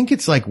I think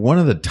it's like one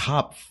of the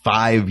top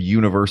 5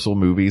 Universal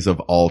movies of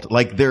all.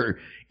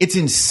 It's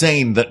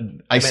insane that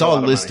I saw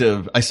a list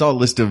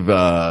of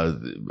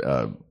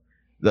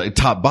the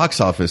top box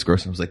office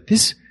gross. And I was like,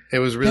 it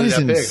was really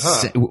that big,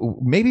 huh?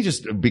 Maybe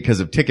just because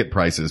of ticket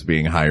prices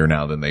being higher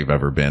now than they've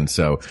ever been.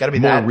 So gotta be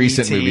more that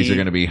recent E.T. movies are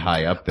going to be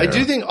high up there. I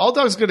do think All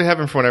Dogs Go to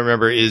Heaven, from what I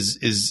remember,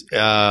 is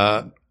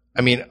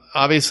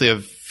obviously a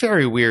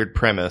very weird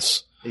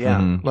premise. Yeah.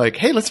 Mm-hmm. Like,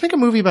 hey, let's make a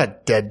movie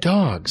about dead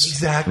dogs.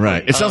 Exactly.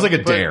 Right. It sounds like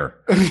a dare.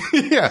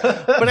 Yeah.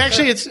 But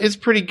actually it's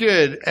pretty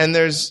good. And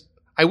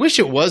I wish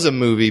it was a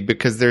movie,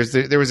 because there was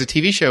a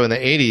TV show in the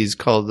 80s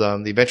called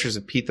The Adventures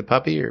of Pete the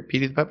Puppy, or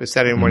Petey the Puppy, a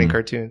Saturday morning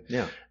cartoon.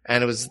 Yeah.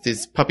 And it was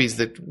these puppies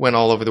that went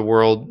all over the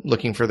world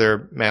looking for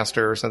their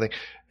master or something.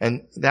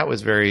 And that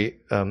was very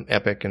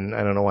epic, and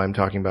I don't know why I'm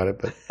talking about it,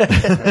 but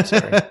I'm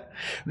sorry.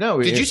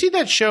 No. Did you see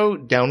that show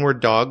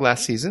Downward Dog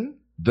last season?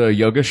 The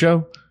yoga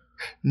show?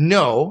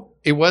 No,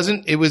 it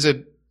wasn't.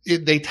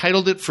 They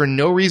titled it for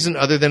no reason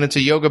other than it's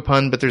a yoga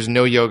pun, but there's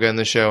no yoga in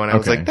the show. And I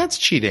was like, that's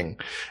cheating.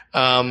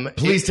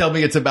 Please tell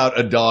me it's about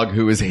a dog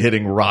who is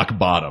hitting rock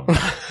bottom.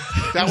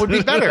 That would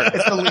be better.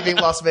 It's the Leaving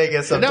Las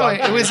Vegas of No, dog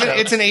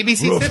it's an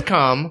ABC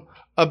sitcom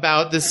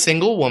about this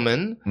single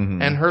woman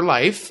and her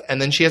life.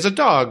 And then she has a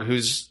dog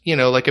who's,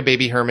 like a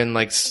baby Herman,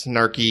 like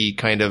snarky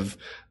kind of,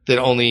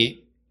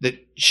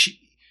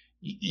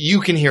 you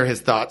can hear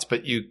his thoughts,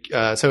 but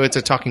so it's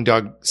a talking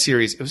dog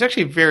series. It was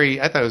actually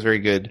I thought it was very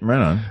good.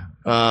 Right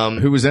on.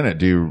 Who was in it?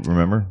 Do you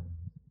remember?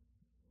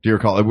 Do you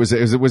recall? Was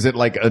it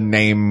like a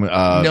name,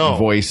 No.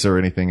 voice or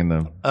anything in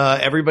the?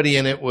 Everybody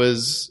in it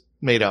was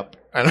made up.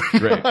 I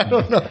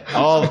don't know.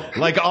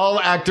 All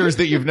actors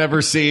that you've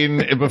never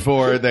seen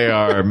before, they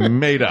are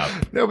made up.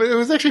 No, but it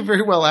was actually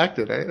very well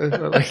acted. I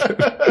liked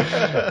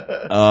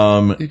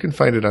it. You can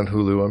find it on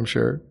Hulu, I'm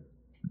sure.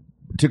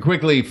 To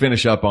quickly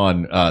finish up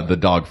on the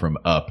dog from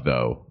Up,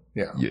 though.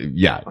 Yeah.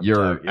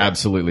 You're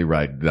absolutely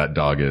right. That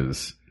dog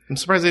is. I'm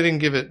surprised they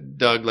didn't give it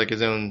Doug like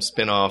his own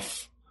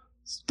spin-off.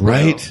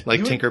 Right. Like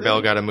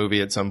Tinkerbell got a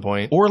movie at some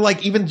point. Or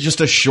like even just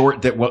a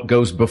short that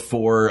goes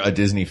before a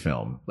Disney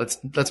film.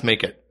 Let's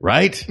make it.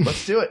 Right?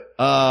 Let's do it.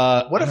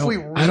 What if we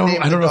I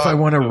don't know if I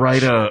want to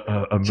write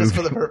a movie. Just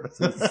for the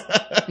purposes.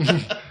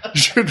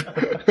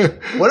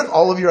 What if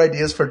all of your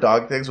ideas for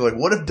dog things were like,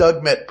 what if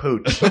Doug met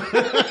Pooch?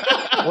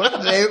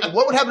 What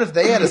would happen if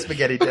they had a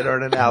spaghetti dinner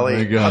in an alley? Oh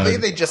my God. I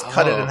think they just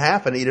cut it in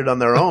half and eat it on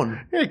their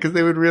own. Yeah, because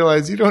they would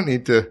realize you don't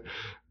need to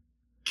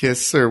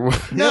kiss or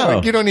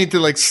you don't need to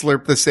like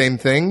slurp the same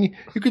thing.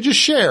 You could just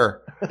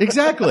share.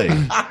 Exactly.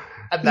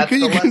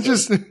 You can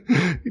just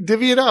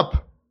divvy it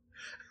up.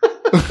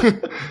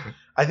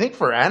 I think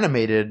for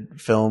animated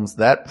films,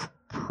 that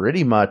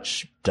pretty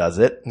much does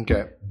it.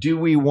 Okay. Do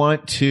we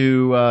want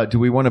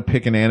to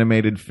pick an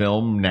animated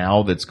film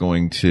now that's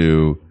going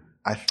to?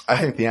 I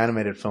think the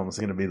animated film is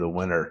going to be the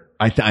winner.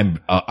 I'm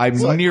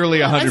nearly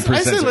 100%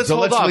 certain. So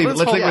let's leave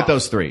with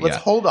those 3. Let's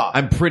hold off.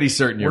 I'm pretty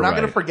certain you're right. We're not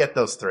going to forget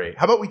those 3.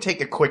 How about we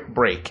take a quick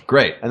break?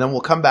 Great. And then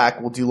we'll come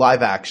back. We'll do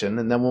live action,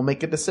 and then we'll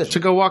make a decision. To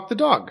go walk the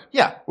dog.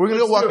 Yeah, we're going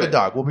to go walk the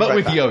dog. We'll be right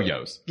with back.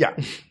 yo-yos. Yeah.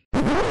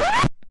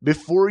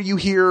 Before you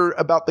hear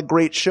about the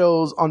great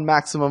shows on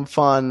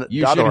MaximumFun.org.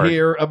 You should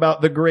hear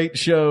about the great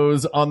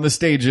shows on the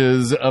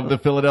stages of the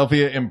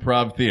Philadelphia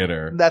Improv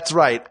Theater. That's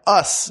right.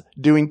 Us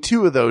doing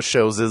 2 of those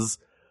shows is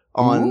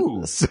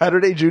on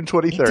Saturday, June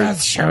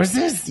 23rd. Shows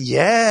this?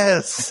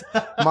 Yes.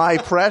 My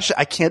precious.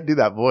 I can't do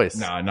that voice.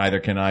 No, neither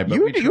can I, but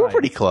You were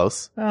pretty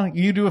close. Well,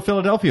 you do a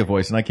Philadelphia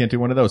voice, and I can't do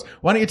one of those.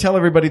 Why don't you tell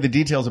everybody the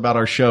details about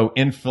our show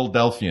in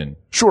Philadelphian?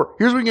 Sure.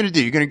 Here's what you're going to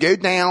do. You're going to go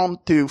down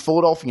to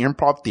Philadelphia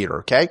Improv Theater,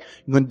 okay?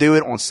 You're going to do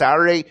it on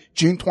Saturday,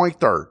 June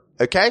 23rd,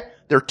 okay?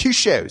 There are 2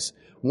 shows.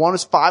 One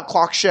is 5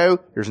 o'clock show.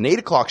 There's an 8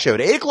 o'clock show.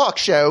 The 8 o'clock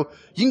show,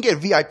 you can get a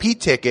VIP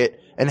ticket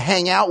and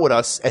hang out with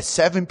us at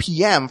 7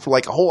 p.m. for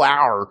like a whole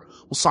hour.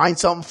 We'll sign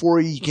something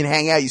for you. You can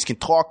hang out. You can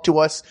talk to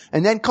us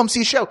and then come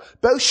see a show.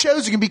 Both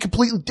shows are going to be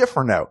completely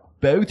different though.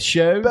 Both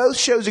shows? Both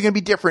shows are going to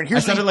be different. I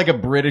sounded like a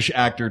British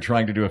actor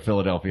trying to do a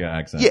Philadelphia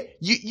accent. Yeah,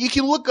 you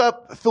can look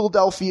up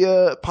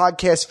Philadelphia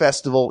Podcast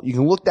Festival. You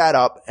can look that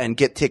up and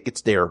get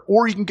tickets there.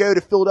 Or you can go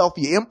to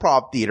Philadelphia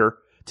Improv Theater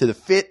to the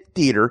Fit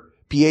Theater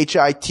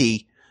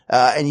PHIT,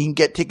 and you can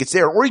get tickets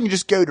there, or you can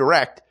just go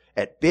direct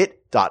at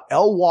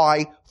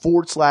bit.ly/We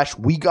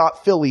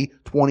Got Philly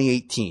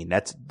 2018.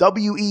 That's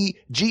WEGOTPHILLY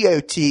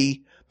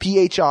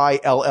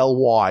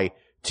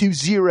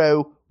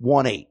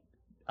 2018.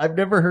 I've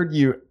never heard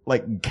you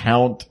like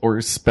count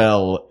or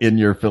spell in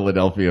your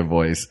Philadelphia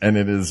voice, and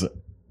it is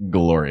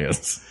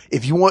glorious.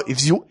 If you want to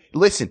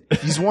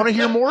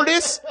hear more of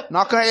this,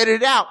 not going to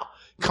edit it out.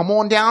 Come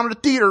on down to the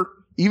theater.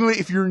 Even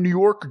if you're in New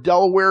York or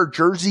Delaware or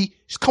Jersey,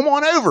 just come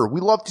on over. We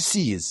love to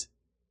see yous.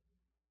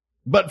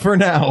 But for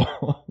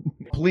now,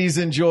 please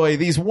enjoy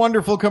these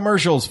wonderful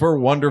commercials for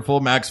wonderful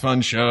Max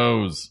Fun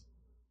shows.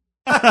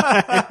 I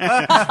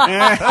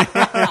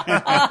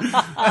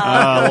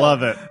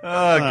love it.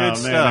 Good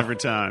stuff. Every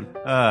time.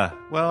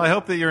 Well, I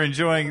hope that you're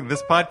enjoying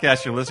this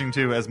podcast you're listening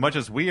to as much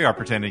as we are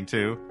pretending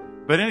to.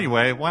 But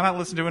anyway, why not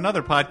listen to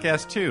another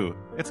podcast too?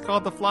 It's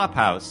called The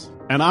Flophouse.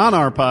 And on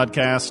our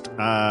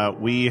podcast,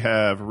 we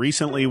have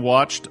recently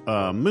watched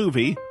a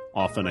movie,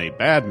 often a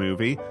bad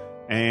movie,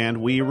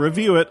 and we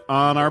review it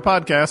on our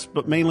podcast,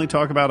 but mainly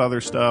talk about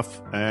other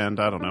stuff and,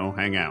 I don't know,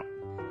 hang out.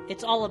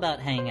 It's all about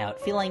hanging out,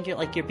 feeling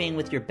like you're being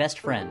with your best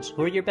friends.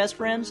 Who are your best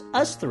friends?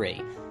 Us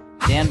three.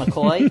 Dan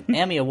McCoy,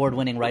 Emmy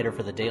Award-winning writer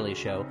for The Daily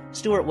Show,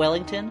 Stuart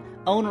Wellington,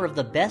 owner of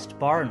the best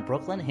bar in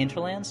Brooklyn,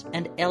 Hinterlands,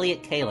 and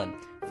Elliot Kalin,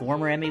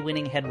 former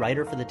Emmy-winning head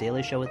writer for The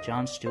Daily Show with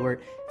Jon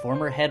Stewart,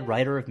 former head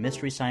writer of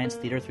Mystery Science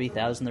Theater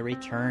 3000, The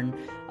Return,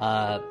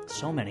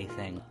 so many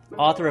things.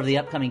 Author of the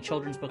upcoming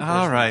children's book.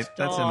 All right,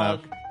 that's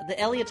enough. The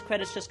Elliot's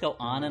credits just go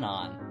on and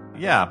on.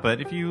 Yeah,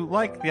 but if you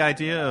like the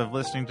idea of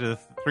listening to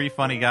three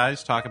funny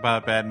guys talk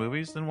about bad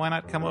movies, then why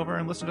not come over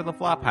and listen to The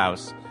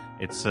Flophouse?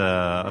 It's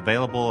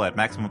available at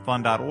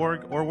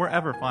MaximumFun.org or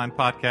wherever fine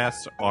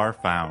podcasts are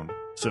found.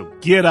 So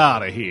get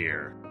out of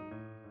here.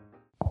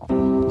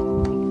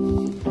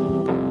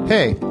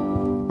 Hey,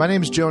 my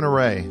name is Jonah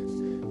Ray.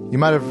 You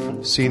might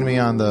have seen me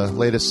on the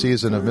latest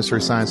season of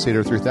Mystery Science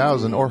Theater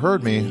 3000 or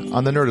heard me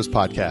on the Nerdist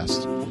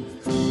podcast.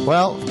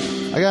 Well,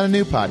 I got a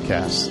new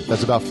podcast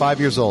that's about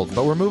 5 years old,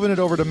 but we're moving it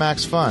over to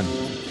Max Fun,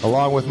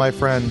 along with my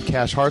friend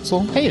Cash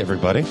Hartzell. Hey,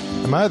 everybody.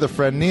 And my other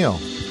friend Neil.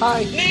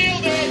 Hi.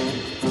 Nailed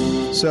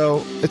it!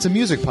 So, it's a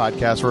music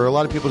podcast where a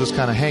lot of people just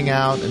kind of hang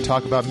out and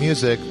talk about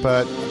music,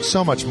 but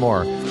so much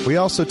more. We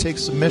also take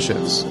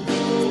submissions.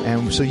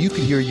 And so you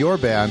could hear your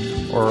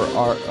band or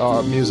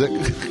our music.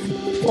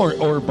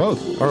 or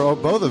both. Or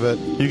both of it.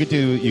 You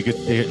could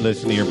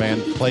listen to your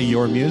band play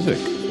your music.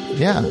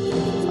 Yeah.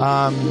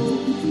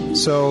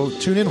 So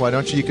tune in, why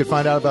don't you? You could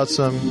find out about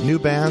some new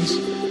bands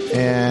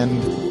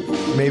and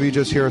maybe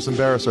just hear us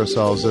embarrass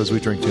ourselves as we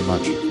drink too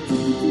much.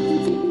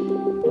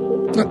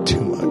 Not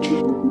too much.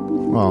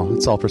 Well,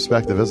 it's all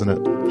perspective, isn't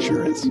it?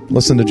 Sure is.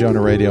 Listen to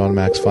Jonah Radio on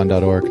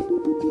maxfun.org. All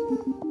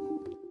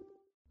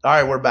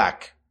right, we're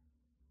back.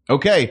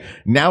 Okay,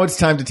 now it's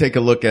time to take a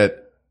look at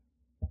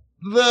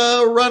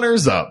the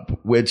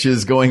runners-up, which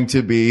is going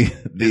to be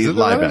the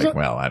live action.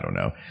 Well, I don't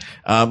know.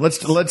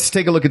 Let's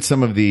take a look at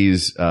some of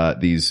these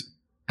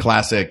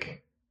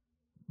classic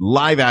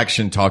live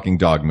action talking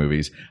dog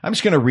movies. I'm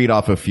just going to read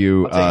off a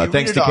few.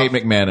 Thanks to Kate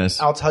McManus.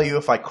 I'll tell you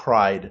if I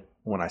cried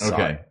when I saw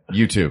it.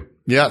 You too.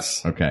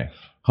 Yes. Okay.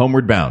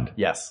 Homeward Bound.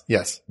 Yes.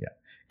 Yes. Yeah.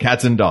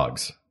 Cats and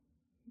Dogs.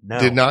 No.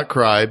 Did not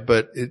cry,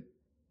 but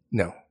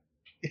no.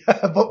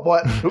 But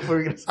what? Were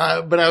we gonna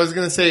say? But I was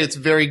going to say it's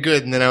very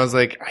good, and then I was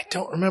like, I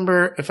don't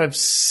remember if I've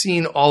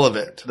seen all of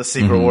it. The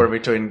secret war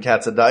between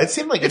cats and dogs. It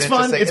seemed like It's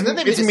fun.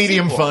 It's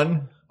medium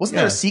fun. Wasn't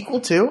there a sequel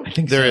too? I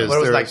think There is. Where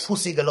it was there like is.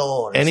 Pussy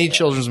Galore. Any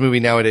children's movie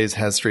nowadays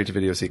has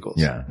straight-to-video sequels.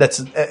 Yeah.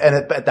 And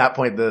at that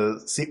point, by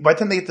the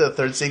time they get to the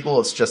third sequel,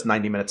 it's just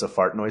 90 minutes of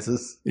fart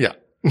noises Yeah.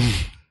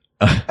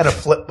 and a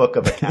flip book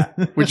of a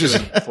cat, Which is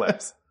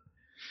flips.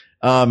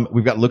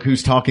 We've got Look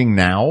Who's Talking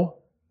Now,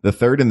 the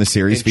third in the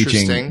series,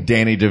 featuring Interesting.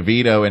 Danny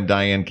DeVito and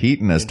Diane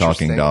Keaton as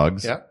talking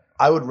dogs. Yeah.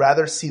 I would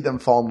rather see them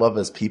fall in love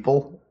as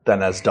people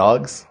than as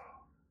dogs.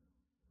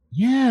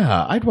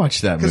 Yeah, I'd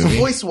watch that Because movie.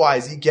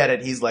 voice-wise, you get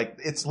it. He's like,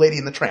 it's Lady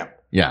and the Tramp.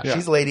 Yeah.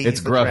 She's Lady. It's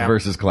he's the gruff Tramp.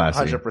 versus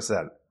classy.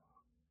 100%.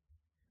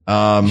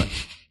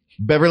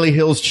 Beverly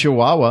Hills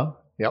Chihuahua.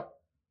 Yep.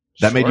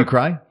 That made you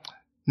cry?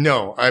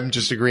 No, I'm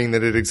just agreeing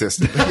that it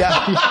existed. Yeah.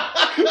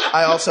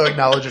 I also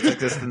acknowledge its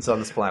existence on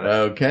this planet.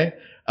 Okay.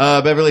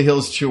 Beverly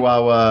Hills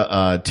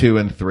Chihuahua 2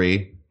 and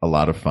 3, a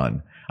lot of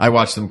fun. I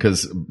watched them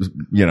because,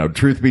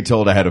 truth be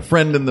told, I had a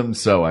friend in them,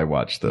 so I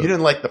watched them. You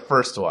didn't like the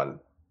first one.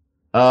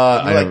 You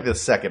I like the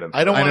second and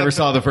I don't I wanna- never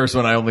saw the first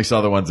one. I only saw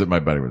the ones that my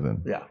buddy was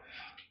in. Yeah.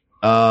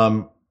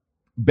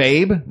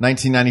 Babe,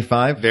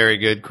 1995. Very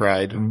good,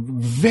 cried.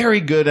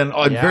 Very good and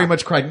very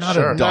much cried. Not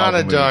Sure. a dog Not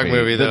a dog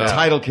movie, The though.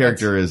 title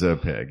character is a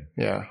pig.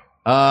 Yeah.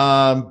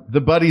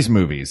 The Buddies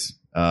movies.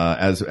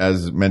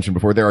 As mentioned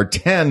before, there are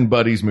 10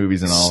 Buddies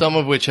movies in all. Some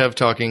of which have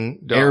talking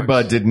dogs.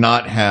 Airbud did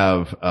not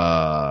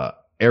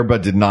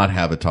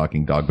have a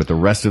talking dog, but the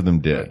rest of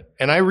them did.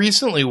 And I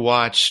recently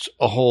watched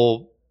a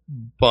whole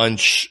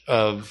bunch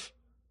of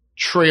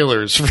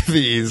trailers for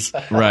these.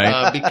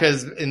 Right.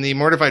 Because in the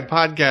Mortified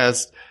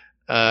podcast,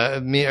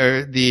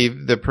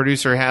 the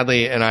producer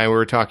Hadley and I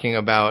were talking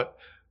about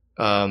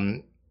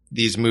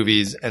these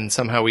movies, and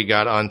somehow we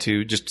got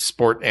onto just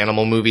sport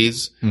animal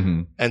movies.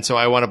 Mm-hmm. And so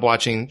I wound up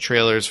watching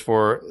trailers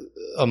for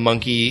a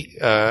monkey,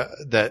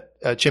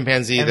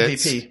 chimpanzee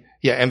MVP.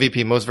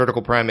 MVP, most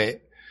vertical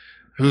primate,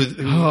 who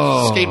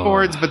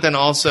skateboards, but then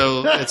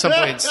also at some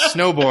point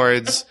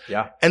snowboards.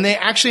 Yeah. And they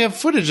actually have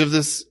footage of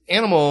this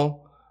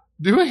animal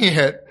doing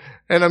it.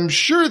 And I'm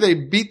sure they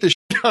beat the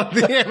shit out of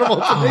the animal.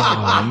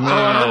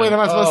 Man. Wait, am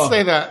I supposed to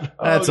say that?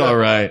 That's all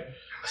right.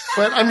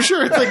 But I'm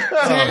sure it's like,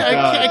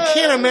 I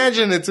can't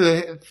imagine it's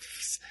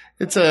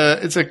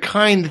a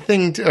kind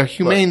thing, a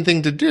humane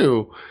thing to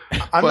do.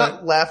 I'm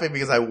not laughing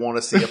because I want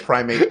to see a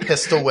primate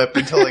pistol whip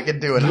until I can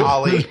do an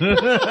ollie.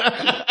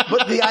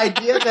 But the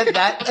idea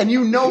that,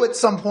 and at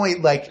some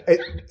point, like,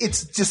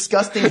 it's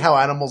disgusting how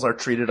animals are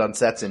treated on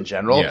sets in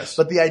general. Yes.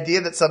 But the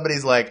idea that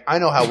somebody's like, I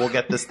know how we'll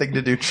get this thing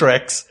to do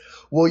tricks.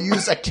 We'll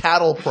use a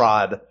cattle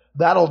prod.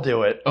 That'll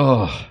do it.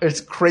 Oh,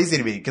 it's crazy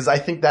to me because I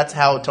think that's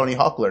how Tony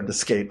Hawk learned to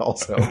skate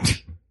also.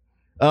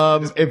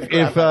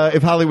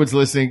 If Hollywood's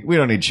listening, we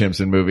don't need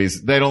chimps in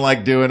movies. They don't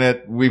like doing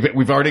it.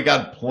 We've already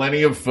got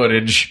plenty of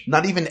footage.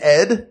 Not even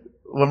Ed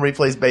when he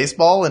plays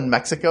baseball in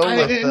Mexico.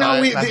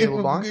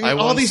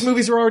 All these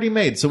movies are already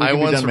made. So I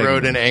once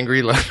wrote an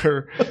angry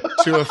letter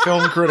to a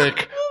film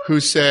critic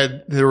who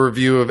said the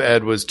review of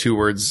Ed was 2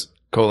 words,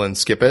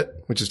 skip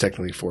it, which is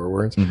technically 4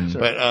 words. Mm-hmm.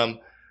 But,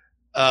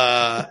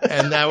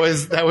 and that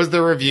was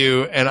the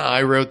review. And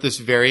I wrote this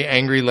very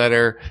angry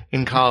letter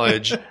in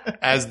college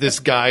as this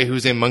guy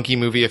who's a monkey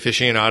movie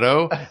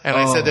aficionado. And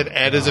I said that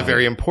Ed is a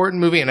very important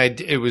movie. And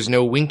it was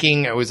no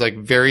winking. I was like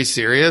very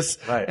serious.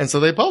 Right. And so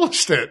they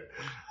published it.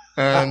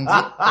 And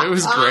it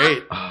was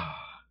great.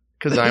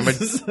 Cause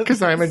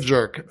I'm a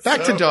jerk.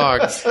 Back to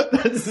dogs.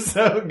 That's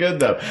so good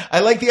though. I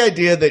like the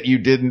idea that you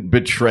didn't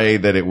betray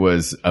that it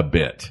was a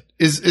bit.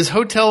 Is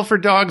Hotel for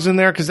Dogs in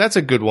there? Cause that's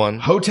a good one.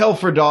 Hotel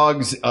for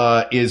Dogs,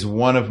 is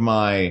one of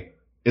my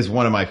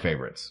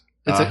favorites.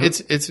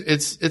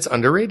 It's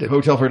underrated.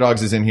 Hotel for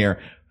Dogs is in here.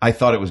 I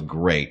thought it was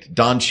great.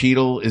 Don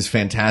Cheadle is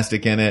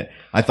fantastic in it.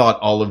 I thought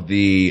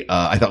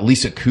I thought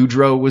Lisa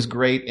Kudrow was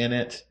great in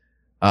it.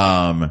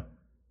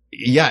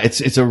 Yeah,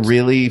 it's a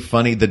really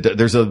funny,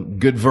 there's a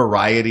good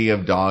variety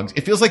of dogs.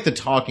 It feels like the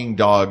talking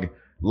dog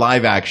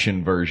live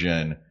action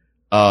version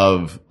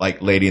of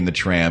like Lady and the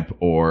Tramp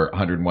or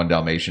 101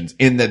 Dalmatians,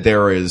 in that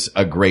there is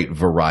a great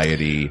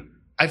variety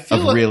of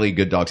really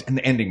good dogs. And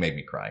the ending made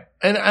me cry.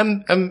 And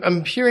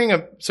I'm hearing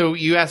so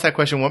you asked that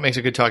question, what makes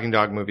a good talking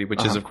dog movie,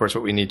 which is of course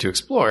what we need to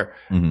explore.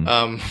 Mm-hmm.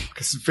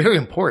 Cause it's very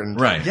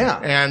important. Right. Yeah.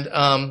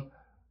 And,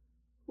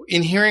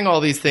 in hearing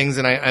all these things,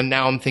 and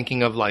now I'm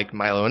thinking of like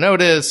Milo and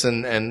Otis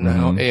and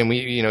we,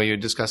 you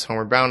discussed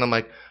Homeward Bound. I'm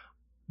like,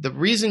 the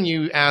reason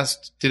you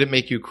asked, did it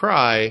make you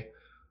cry?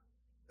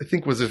 I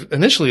think was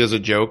initially as a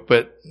joke,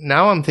 but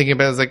now I'm thinking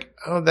about it as like,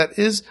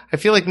 I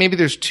feel like maybe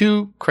there's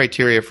 2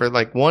 criteria for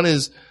like, one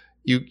is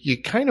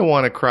you kind of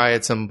want to cry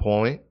at some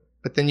point,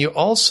 but then you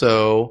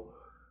also,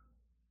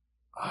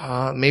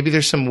 maybe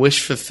there's some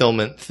wish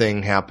fulfillment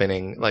thing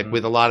happening, like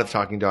with a lot of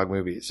talking dog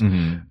movies,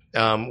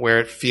 where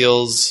it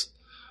feels,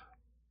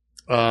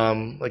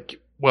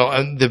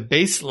 the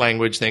base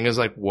language thing is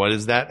like, what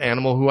is that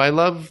animal who I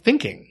love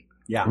thinking?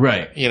 Yeah.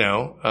 Right.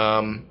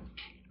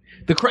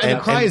 The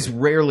cry is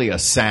rarely a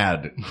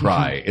sad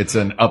cry. It's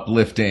an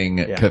uplifting,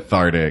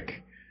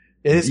 cathartic.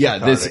 It is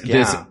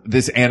cathartic,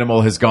 this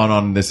animal has gone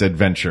on this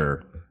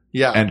adventure.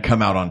 Yeah. And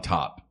come out on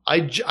top.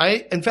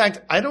 In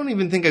fact, I don't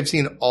even think I've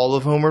seen all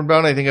of Homeward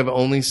Bound. I think I've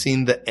only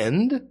seen the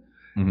end.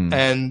 Mm-hmm.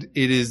 And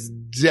it is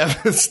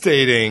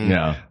devastating.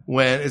 Yeah.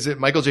 When, is it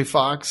Michael J.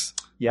 Fox?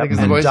 Yeah,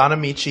 and Don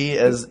Amici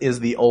is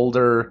the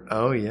older.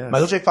 Oh yeah,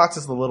 Michael J. Fox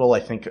is the little.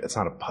 I think it's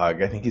not a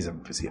pug. I think is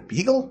he a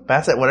beagle,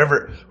 basset,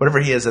 whatever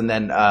he is. And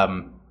then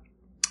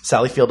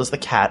Sally Field is the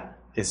cat,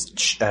 is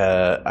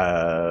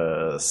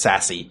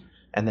Sassy,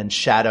 and then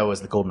Shadow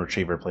is the golden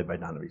retriever played by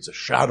Don Amici. So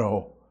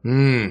Shadow,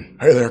 hey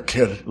there,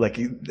 kid.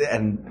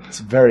 And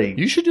it's very.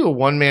 You should do a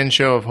one-man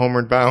show of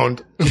Homeward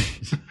Bound.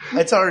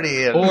 It's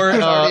already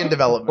in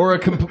development, or a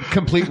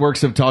complete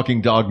works of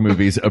talking dog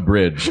movies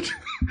abridged.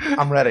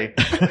 I'm ready.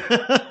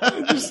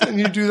 And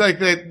you do like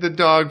the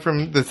dog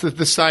from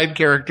the side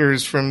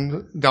characters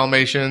from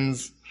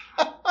Dalmatians.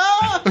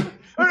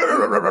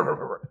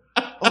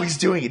 Oh, he's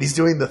doing it. He's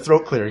doing the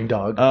throat clearing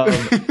dog.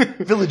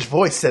 Village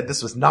Voice said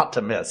this was not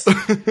to miss.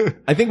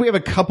 I think we have a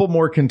couple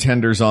more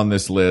contenders on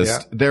this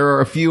list. Yeah. There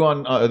are a few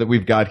on that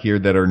we've got here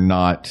that are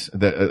not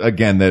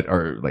that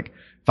are like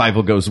Five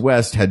Will Goes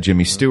West had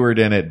Jimmy Stewart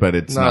in it, but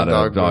it's not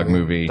a dog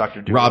movie.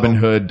 Robin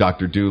Hood,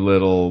 Dr.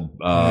 Dolittle.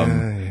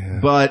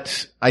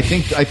 But I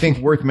think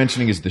worth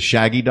mentioning is the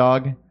Shaggy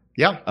Dog.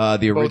 Yeah.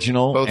 The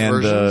original both and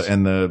versions.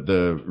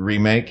 the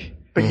remake.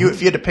 But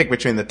if you had to pick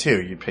between the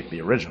two, you'd pick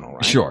the original,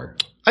 right? Sure.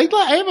 I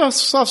have a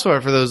soft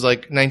spot for those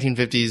like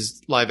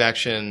 1950s live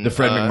action. The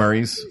Fred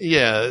McMurrays.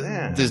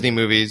 Yeah. Disney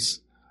movies.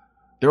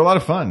 They're a lot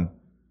of fun.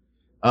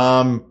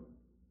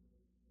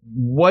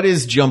 What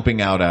is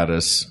jumping out at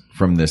us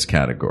from this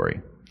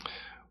category?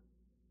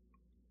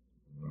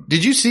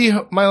 Did you see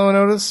Milo and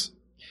Otis?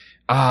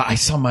 I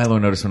saw Milo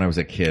and Otis when I was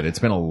a kid. It's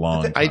been a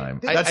long time.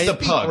 That's the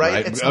pug,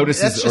 right? It's,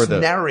 Otis that's is, just or the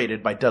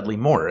narrated by Dudley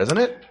Moore, isn't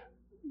it?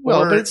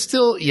 Well, Or- but it's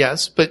still,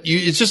 yes, but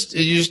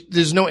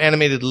there's no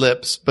animated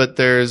lips, but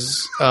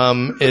there's,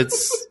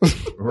 it's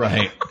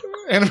right.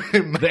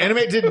 animated. The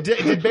animated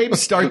did Babe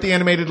start the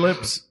animated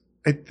lips?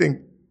 I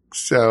think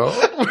so.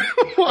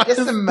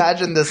 Just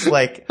imagine this,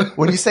 like,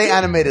 when you say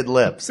animated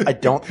lips, I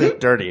don't think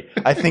dirty.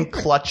 I think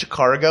Clutch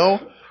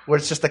Cargo, where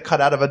it's just a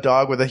cutout of a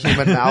dog with a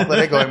human mouth in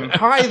it going,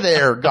 "Hi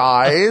there,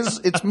 guys.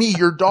 It's me,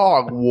 your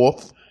dog.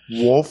 Woof,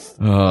 woof."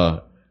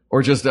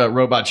 Or just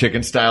Robot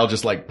Chicken style,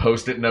 just like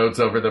Post-it notes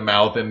over the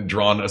mouth and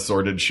drawn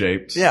assorted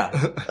shapes.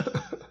 Yeah.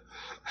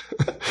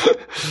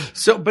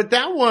 So, but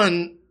that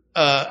one,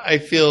 I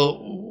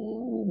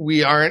feel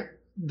we aren't,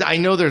 I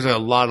know there's a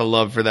lot of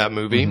love for that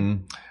movie.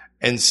 Mhm.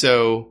 And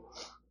so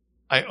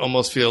I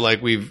almost feel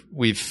like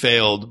we've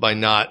failed by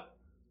not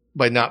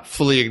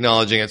fully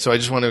acknowledging it. So I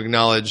just want to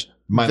acknowledge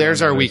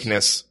there's our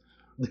weakness.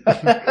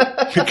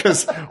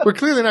 Because we're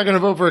clearly not going to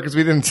vote for it because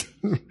we didn't.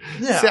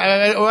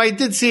 Yeah. I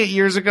did see it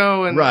years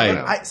ago, and Right.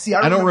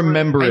 I don't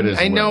remember it as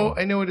I know, well.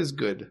 I know it is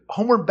good.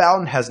 Homeward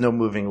Bound has no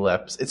moving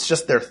lips. It's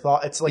just their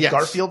thought. It's like Yes.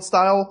 Garfield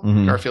style,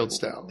 Mhm. Garfield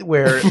style.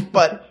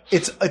 but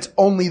it's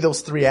only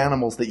those three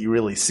animals that you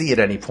really see at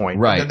any point.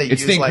 And Right. then they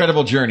It's use, The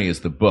Incredible Journey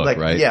is the book, like,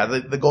 right? Yeah,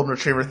 the golden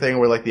retriever thing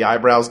where like the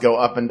eyebrows go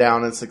up and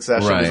down in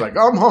succession. Right. He's like,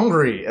 "I'm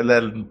hungry," and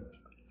then.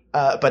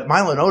 But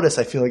Milo and Otis,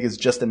 I feel like, is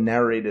just a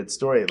narrated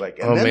story. Like,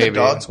 and then maybe. the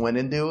dogs went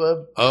into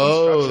a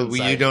Oh, construction you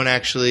site. don't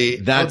actually.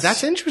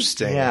 That's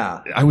interesting. Yeah.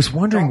 I was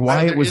wondering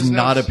why there it was is no-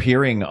 not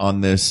appearing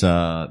on this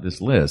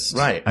this list.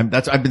 Right. I've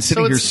been sitting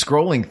So here it's-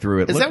 scrolling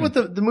through it. Is that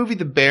looking- what the movie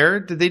The Bear?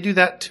 Did they do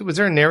that too? Was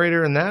there a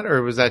narrator in that,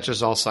 or was that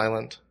just all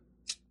silent?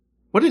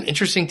 What an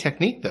interesting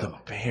technique, though.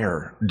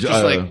 Bear.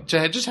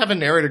 Just have a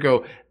narrator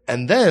go,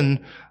 and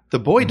then the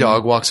boy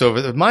dog walks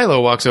over. Milo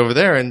walks over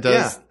there and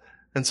does,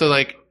 and so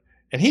like,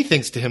 and he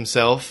thinks to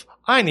himself,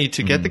 "I need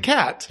to get the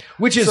cat,"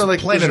 which is so, like,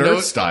 Planet there's no-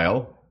 Earth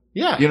style.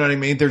 Yeah, You know what I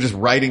mean? They're just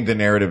writing the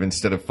narrative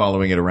instead of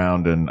following it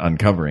around and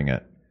uncovering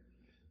it.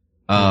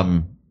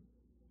 So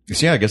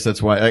yeah, I guess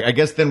that's why. I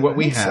guess then what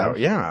we think so, have,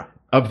 yeah.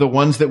 of the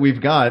ones that we've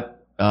got,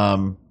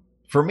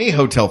 for me,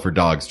 Hotel for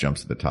Dogs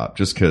jumps to the top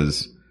just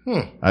because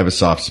I have a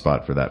soft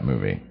spot for that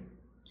movie.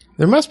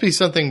 There must be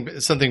something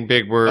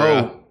big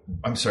where.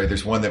 I'm sorry.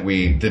 There's one that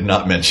we did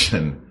not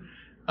mention.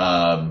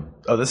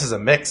 This is a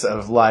mix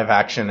of live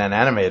action and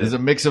animated. There's a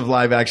mix of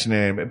live action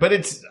and animated, but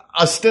it's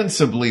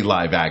ostensibly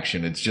live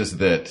action. It's just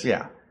that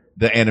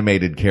the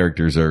animated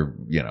characters are,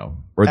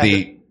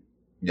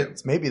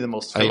 It's maybe the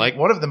most. I like-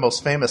 one of the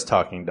most famous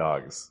talking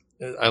dogs.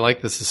 I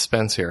like the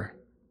suspense here.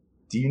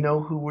 Do you know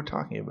who we're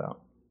talking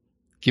about?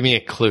 Give me a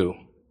clue.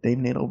 Dave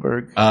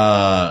Nadelberg.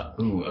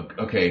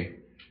 Okay.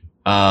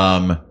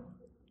 I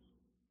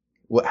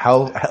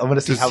want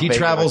to see how he vague-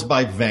 travels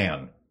by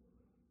van.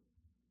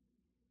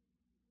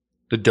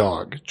 The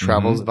dog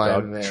travels by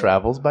Dog van.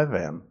 travels by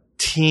van.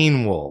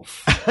 Teen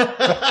Wolf. Is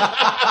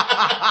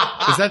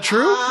that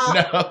true?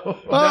 No.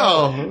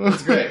 Oh,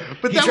 That's great.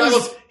 But he that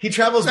travels. was He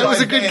travels. that by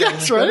was a good van.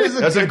 guess, right?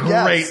 That's a good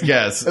great guess.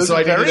 guess. It was So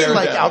I very need to like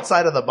narrow it down.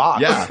 outside of the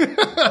box. Yeah.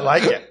 I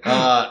like it.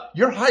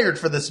 You're hired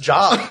for this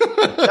job.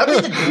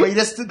 That'd be the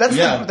greatest.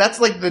 That's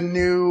like the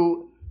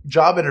new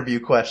job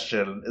interview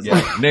question. Is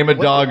like, Name a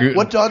dog.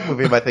 What dog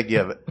movie am I thinking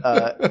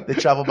of? They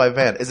travel by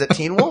van. Is it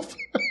Teen Wolf?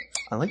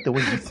 I like the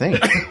way you think.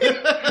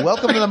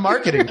 Welcome to the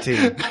marketing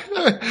team.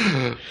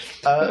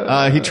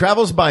 He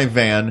travels by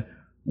van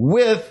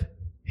with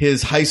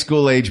his high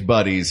school age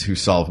buddies who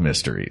solve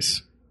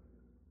mysteries.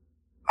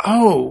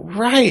 Oh,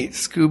 right.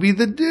 Scooby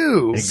the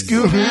Doo.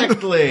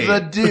 Exactly. The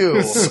Doo.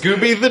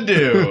 Scooby the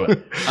Doo.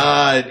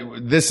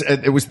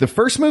 It was the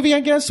first movie,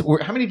 I guess.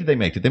 How many did they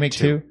make? Did they make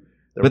two?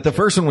 But the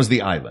first one was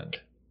The Island,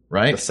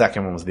 right? The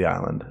second one was The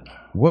Island.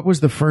 What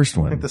was the first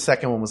I think one? the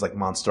second one was like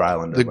Monster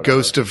Island. Or The whatever.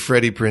 Ghost of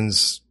Freddie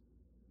Prinze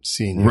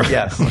Sr.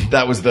 Yes.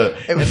 That was and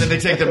then they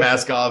take the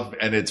mask off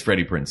and it's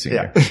Freddie Prinze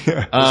Sr.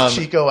 Yeah. It's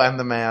Chico and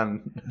the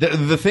Man.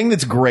 The thing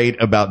that's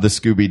great about the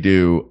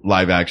Scooby-Doo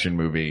live action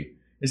movie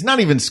is not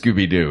even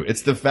Scooby-Doo.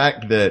 It's the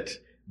fact that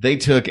they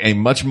took a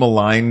much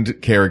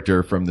maligned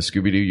character from the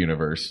Scooby-Doo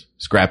universe,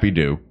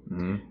 Scrappy-Doo.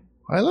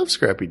 I love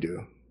Scrappy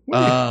Doo.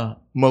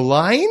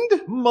 Maligned?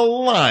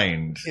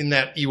 In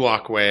that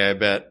Ewok way, I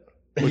bet.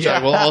 Which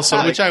I will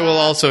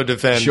also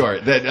defend. Sure.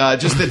 That,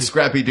 just that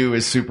Scrappy-Doo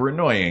is super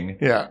annoying.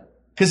 Yeah.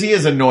 Cause he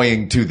is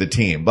annoying to the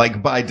team,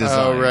 like by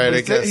design. Oh, right.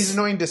 I guess. He's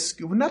annoying to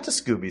Scooby, not to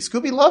Scooby.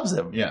 Scooby loves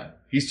him. Yeah.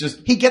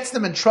 He gets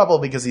them in trouble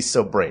because he's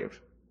so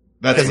brave.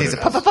 That's Because what he's it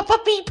a is.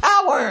 puppy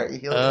power.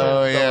 He'll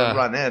go and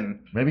run in.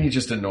 Maybe he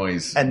just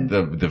annoys And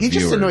the he viewers.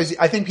 just annoys you.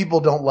 I think people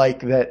don't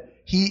like that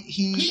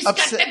he's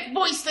upset. got that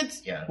voice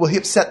that's... Yeah. Well, he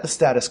upset the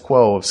status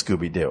quo of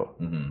Scooby-Doo.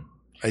 Mm-hmm.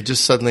 I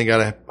just suddenly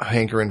got a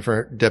hankering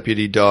for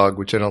Deputy Dog,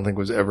 which I don't think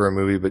was ever a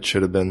movie, but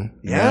should have been.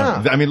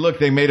 Yeah. I mean, look,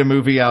 they made a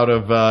movie out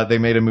of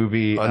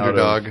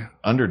Underdog.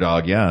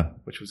 Underdog, yeah.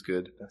 Which was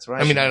good. That's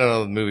right. I mean, I don't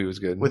know. The movie was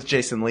good. With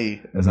Jason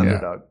Lee as Yeah.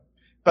 Underdog.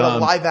 But a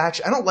live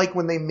action, I don't like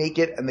when they make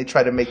it and they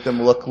try to make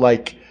them look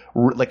like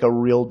a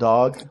real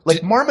dog.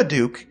 Like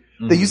Marmaduke,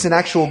 they use an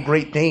actual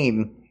Great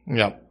Dane.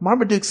 Yeah.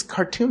 Marmaduke's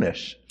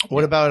cartoonish.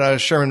 What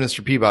about Sherman,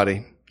 Mr.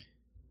 Peabody?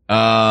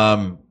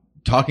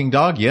 Talking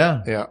Dog,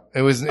 yeah. Yeah.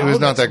 It was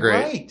not that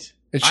great. Right.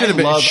 It should have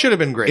been. It should have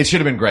been great. It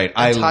should have been great.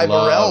 I Ty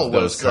love Burrell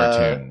those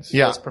cartoons.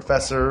 Was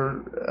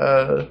Professor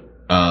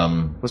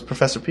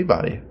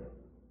Peabody.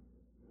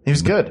 He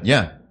was good.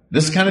 Yeah.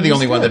 This is kind of the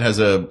only one that has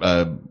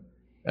a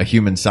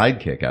human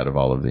sidekick out of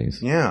all of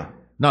these. Yeah.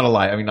 Not a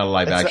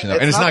live action though.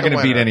 And it's not going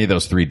to beat any of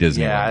those 3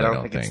 Disney ones. Yeah, I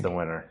don't think it's the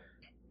winner.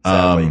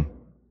 Sadly.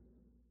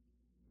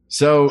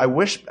 So I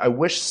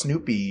wish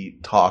Snoopy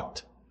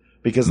talked,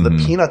 because the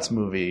Peanuts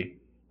movie,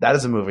 that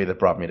is a movie that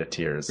brought me to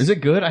tears. Is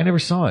it good? I never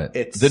saw it.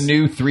 It's the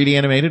new 3D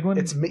animated one?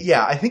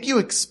 I think you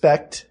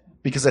expect,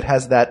 because it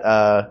has that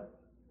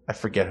I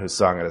forget whose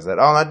song it is, that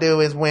all I do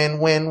is win,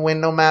 win,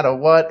 win no matter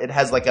what. It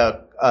has like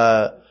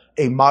a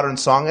modern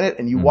song in it,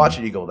 and you watch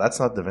it, you go, that's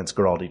not the Vince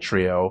Guaraldi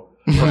trio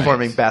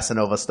performing bossa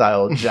nova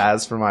style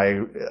jazz for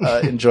my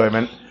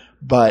enjoyment.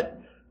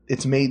 But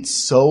it's made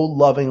so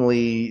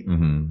lovingly.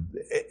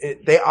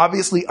 They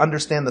obviously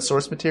understand the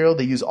source material.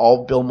 They use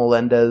all Bill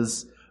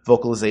Melendez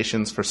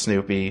vocalizations for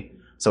Snoopy,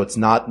 so it's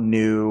not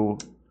new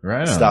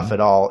stuff at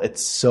all.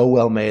 It's so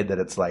well made that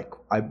it's like,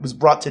 I was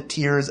brought to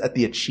tears at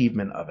the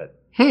achievement of it.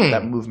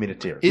 That moved me to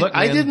tears.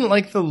 I didn't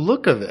like the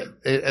look of it.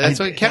 That's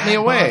what kept me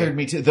away. Bothered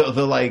me too.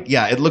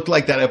 It looked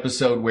like that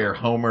episode where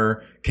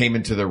Homer came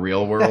into the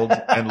real world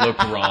and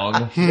looked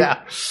wrong.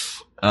 Yeah.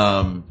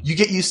 You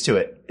get used to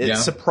it.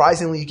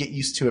 Surprisingly, you get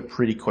used to it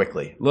pretty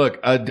quickly. Look,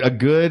 a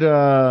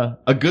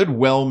good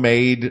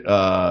well-made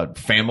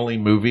family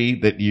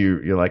movie that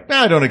you're like,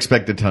 I don't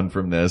expect a ton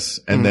from this,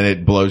 and then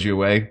it blows you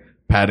away.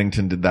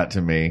 Paddington did that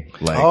to me.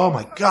 Like, oh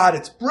my God,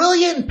 it's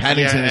brilliant.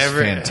 Paddington is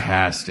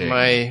fantastic.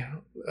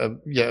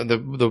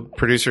 The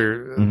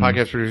producer,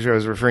 podcast producer I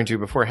was referring to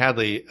before,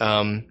 Hadley,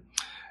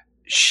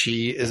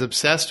 she is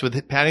obsessed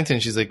with Paddington.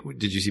 She's like,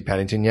 did you see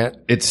Paddington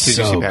yet? Did you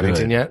see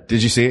Paddington yet?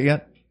 Did you see it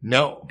yet?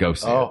 No. Go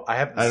see it. Oh, I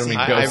haven't. I don't mean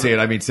go see it.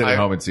 I mean sit at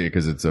home and see it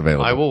because it's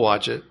available. I will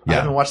watch it. I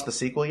haven't watched the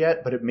sequel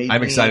yet, but it made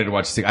I'm excited to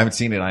watch the sequel. I haven't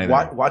seen it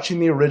either. Watching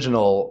the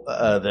original,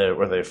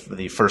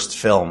 the first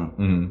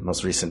film,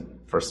 most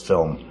recent first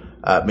film,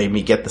 made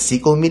me get the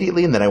sequel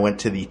immediately, and then I went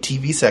to the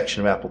TV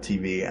section of Apple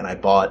TV and I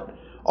bought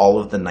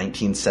all of the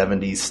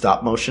 1970s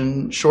stop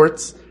motion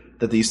shorts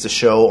that they used to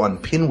show on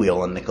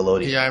Pinwheel on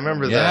Nickelodeon. Yeah, I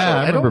remember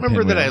that. I don't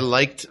remember that I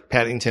liked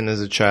Paddington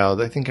as a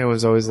child. I think I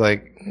was always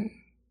like,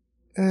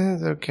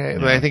 it's okay.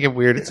 But I think it's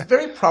weird. It's a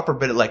very proper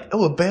bit of like,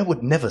 a bear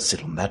would never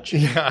sit on that chair.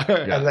 Yeah.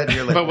 And then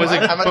you're like,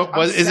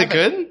 but is it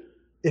good?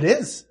 It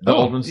is. The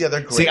old ones? Yeah, they're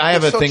great. See, I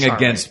have They're a so thing charming.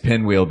 against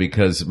Pinwheel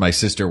because my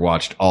sister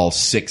watched all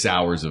 6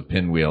 hours of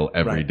Pinwheel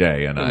every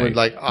day, and I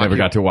never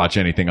got to watch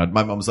anything.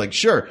 My mom was like,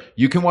 sure,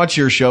 you can watch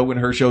your show when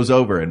her show's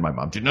over. And my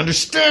mom didn't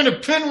understand a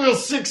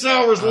Pinwheel's 6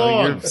 hours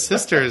long. Your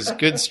sister's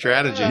good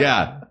strategy.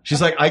 Yeah.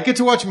 She's like, I get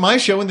to watch my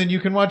show and then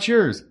you can watch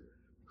yours.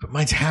 But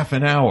mine's half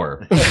an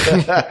hour.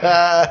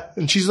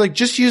 And she's like,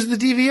 just use the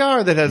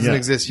DVR that doesn't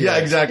exist yet.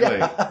 Yeah, exactly.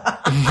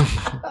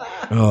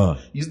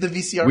 Use the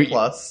VCR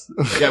Plus.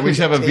 Yeah, we just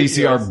have a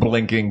VCR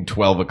blinking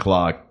 12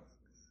 o'clock.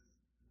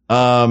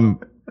 All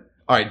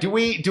right. Do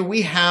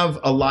we have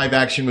a live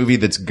action movie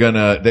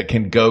that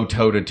can go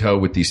toe to toe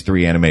with these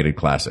 3 animated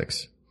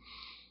classics?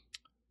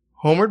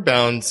 Homeward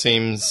Bound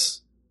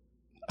seems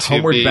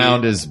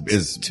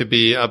is to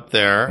be up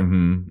there.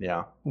 Mm-hmm.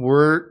 Yeah.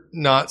 We're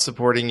not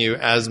supporting you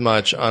as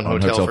much on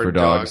Hotel for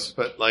Dogs,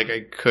 but like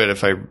I could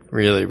if I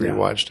really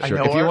rewatched it.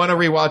 Sure. If you want to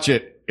rewatch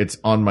it, it's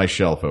on my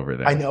shelf over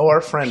there. I know our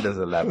friend is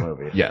in that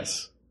movie.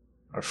 Yes.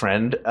 Our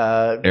friend,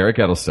 Eric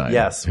Edelstein.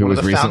 Yes. Who one was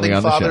of the recently founding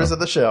on the show. fathers of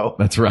the show.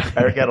 That's right.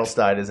 Eric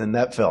Edelstein is in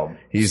that film.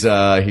 He's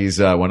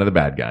one of the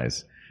bad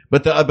guys.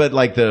 But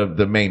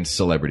the main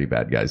celebrity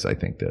bad guys, I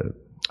think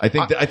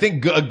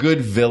a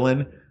good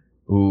villain.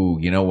 Ooh,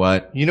 you know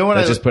what?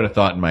 That just put a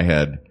thought in my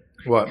head.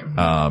 What?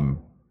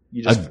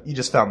 You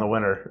just found the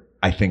winner.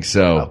 I think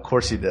so. Of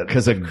course you did.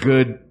 Because a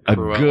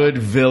good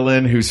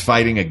villain who's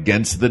fighting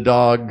against the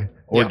dog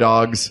or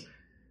dogs,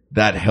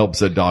 that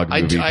helps a dog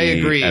movie I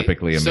agree. be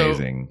epically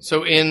amazing.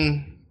 So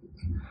in,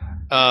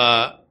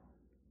 I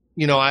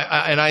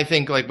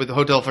think like with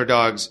Hotel for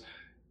Dogs,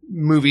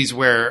 movies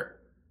where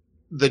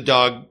the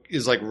dog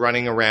is like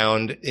running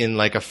around in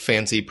like a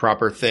fancy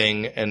proper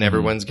thing and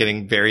everyone's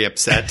getting very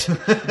upset.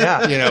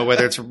 Yeah.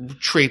 Whether it's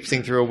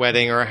traipsing through a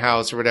wedding or a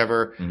house or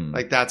whatever,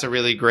 like that's a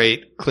really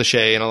great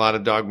cliche in a lot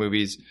of dog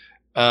movies.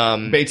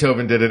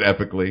 Beethoven did it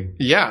epically.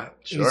 Yeah.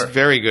 Sure. He's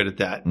very good at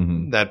that.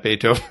 That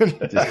Beethoven.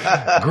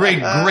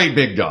 Great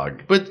big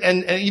dog. But,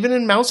 and even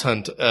in Mouse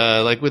Hunt,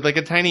 like with like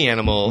a tiny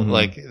animal,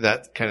 like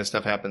that kind of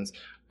stuff happens.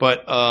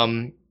 But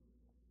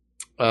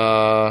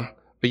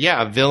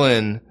yeah,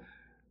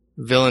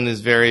 villain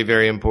is very,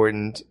 very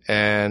important,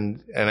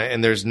 and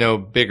there's no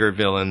bigger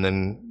villain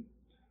than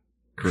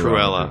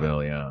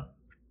Cruella. Yeah.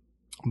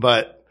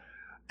 But,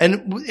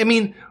 and I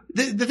mean,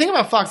 the thing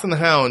about Fox and the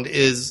Hound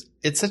is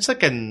it's such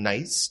like a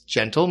nice,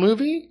 gentle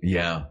movie.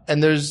 Yeah.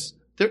 And there's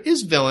there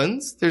is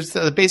villains. There's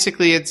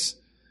basically it's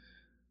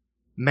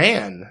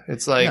man.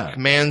 It's like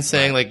man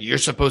saying like, you're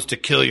supposed to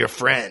kill your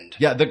friend.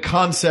 Yeah, the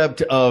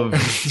concept of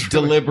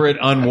deliberate,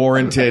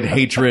 unwarranted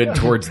hatred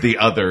towards the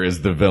other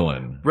is the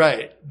villain.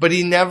 Right. But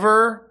he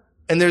never,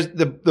 and there's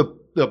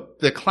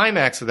the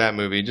climax of that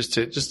movie, just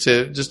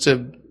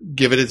to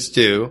give it its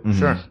due,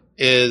 Sure.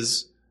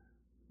 is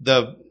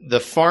the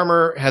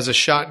farmer has a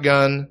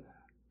shotgun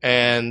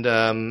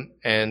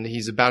and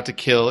he's about to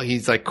kill,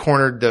 he's like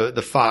cornered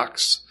the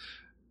fox.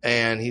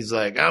 And he's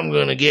like, I'm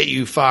going to get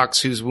you, fox,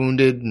 who's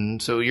wounded.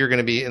 And so you're going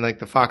to be, and like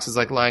the fox is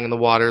like lying in the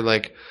water,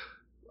 like,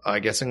 I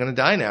guess I'm going to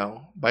die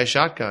now by a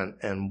shotgun.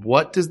 And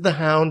what does the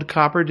hound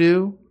Copper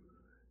do?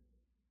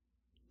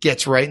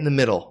 Gets right in the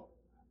middle,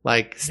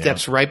 like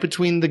steps right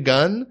between the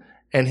gun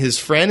and his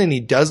friend, and he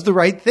does the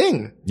right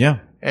thing. Yeah.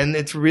 And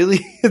it's really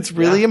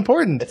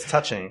important. It's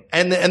touching.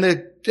 And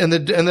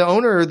the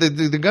owner,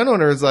 the gun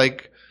owner is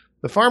like,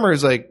 the farmer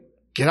is like,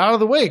 get out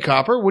of the way,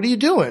 Copper. What are you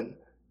doing?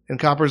 And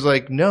Copper's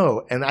like,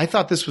 no. And I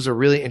thought this was a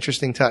really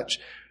interesting touch.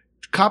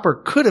 Copper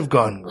could have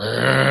gone,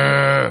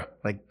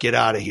 like, get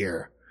out of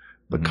here.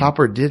 But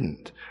Copper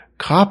didn't.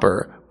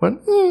 Copper went,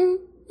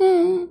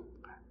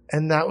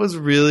 and that was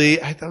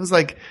really, I was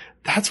like,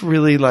 that's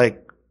really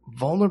like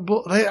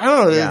vulnerable. I don't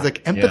know. There's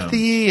like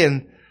empathy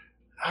and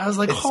I was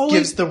like, it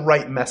gives the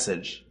right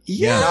message.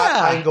 Yeah.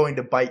 Not, I'm going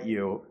to bite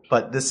you,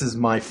 but this is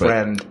my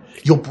friend.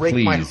 You'll break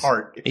my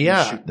heart if you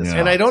shoot this.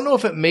 And I don't know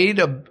if it made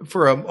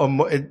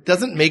it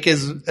doesn't make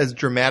as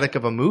dramatic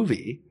of a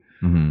movie,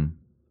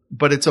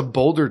 but it's a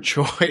bolder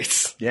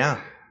choice. Yeah.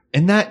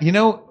 And that,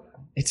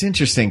 it's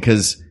interesting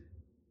because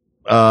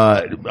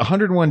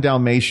 101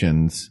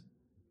 Dalmatians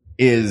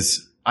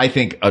is, I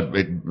think,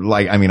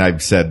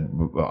 I've said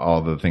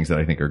all the things that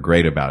I think are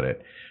great about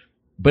it,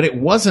 but it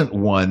wasn't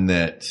one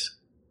that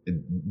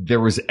there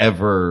was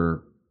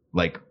ever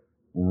like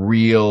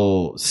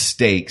real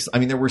stakes. I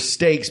mean, there were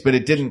stakes, but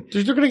it didn't.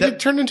 They're going to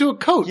get turned into a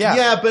coat.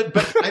 Yeah, but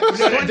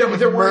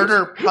there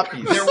murder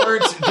puppies. There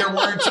weren't.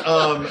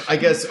 I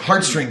guess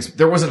heartstrings.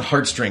 There wasn't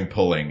heartstring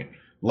pulling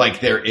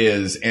like there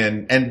is,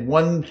 and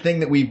one thing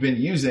that we've been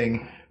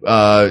using,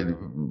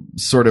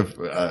 sort of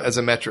as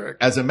a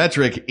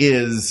metric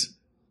is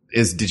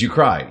did you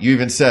cry? You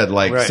even said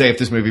say if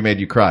this movie made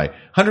you cry.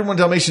 101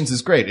 Dalmatians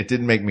is great. It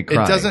didn't make me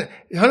cry. It doesn't.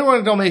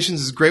 101 Dalmatians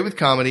is great with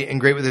comedy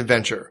and great with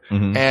adventure.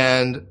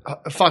 And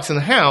Fox and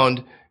the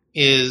Hound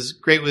is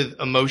great with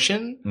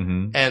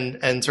emotion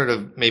and sort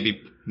of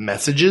maybe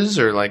messages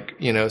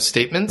or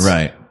statements.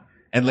 Right.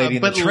 And Lady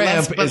and the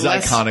Tramp is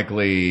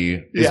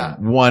iconically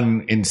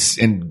one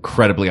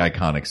incredibly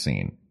iconic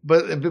scene.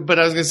 But I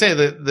was going to say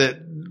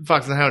that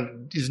Fox and the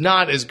Hound is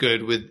not as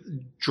good with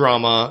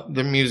drama.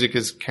 The music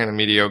is kind of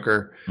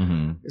mediocre,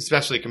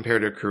 especially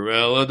compared to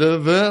Cruella de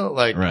Vil.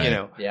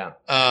 Yeah.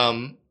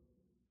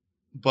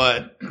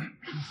 But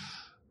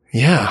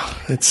yeah,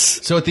 it's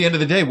so at the end of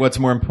the day, what's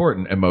more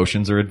important,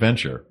 emotions or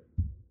adventure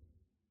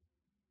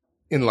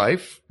in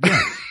life?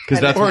 Because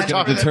that's what's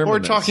going to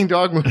determine this. Talking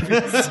dog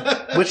movies.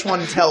 Which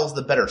one tells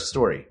the better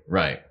story?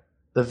 Right.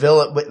 The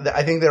villain.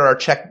 I think there are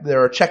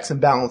checks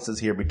and balances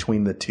here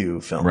between the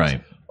two films.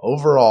 Right.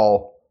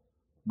 Overall,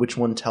 which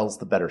one tells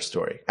the better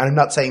story? And I'm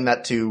not saying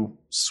that to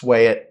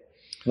sway it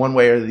one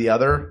way or the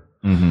other.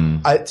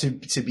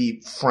 To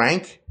be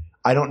frank,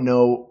 I don't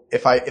know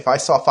if I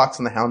saw Fox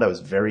and the Hound. I was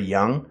very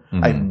young.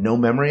 I have no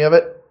memory of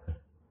it.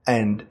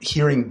 And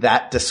hearing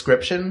that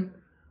description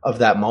of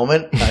that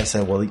moment, I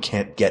said, well, you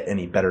can't get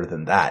any better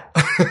than that.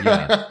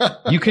 Yeah.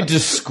 You could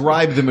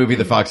describe the movie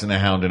The Fox and the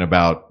Hound in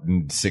about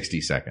 60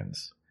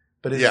 seconds.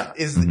 But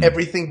is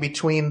everything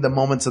between the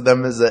moments of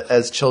them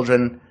as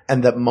children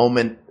and that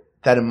moment,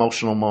 that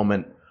emotional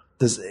moment,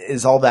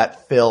 is all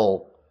that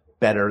fill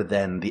better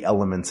than the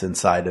elements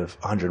inside of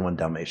 101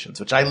 Dalmatians,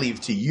 which I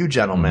leave to you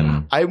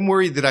gentlemen. I'm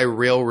worried that I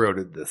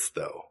railroaded this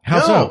though.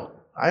 How so?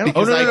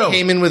 Because I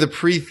came in with a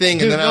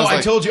pre-thing, and then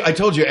I told you.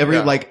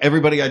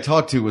 Everybody I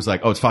talked to was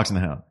like, "Oh, it's Fox and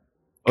the Hound."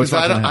 Oh, it's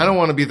Fox and the Hound. I don't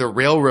want to be the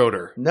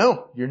railroader.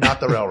 No, you're not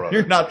the railroader.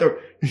 You're not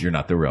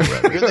the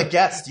railroader. You're the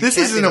guest. This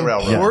is an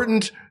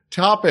important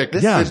topic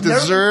that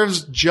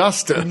deserves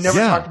justice. We've never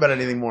talked about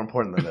anything more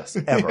important than this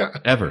ever,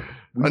 ever.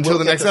 Until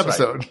the next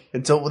episode. Right.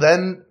 Until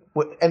then,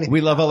 we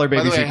love all our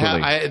babies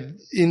equally.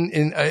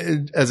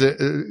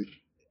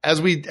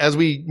 As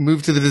we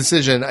move to the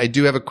decision, I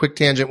do have a quick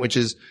tangent, which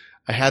is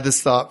I had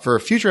this thought for a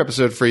future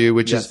episode for you,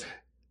 which is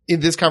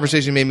in this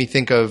conversation made me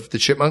think of the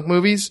Chipmunk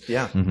movies,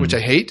 which I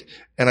hate,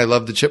 and I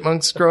love the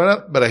Chipmunks growing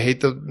up, but I hate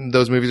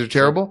those movies are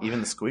terrible. Even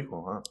the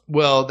Squeakquel, huh?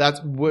 Well,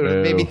 that's what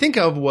it made me think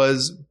of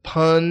was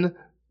pun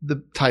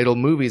the title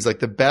movies, like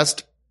the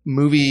best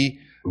movie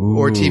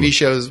or TV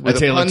shows with a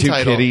Tale pun of Two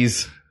title.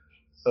 Kitties.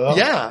 Oh.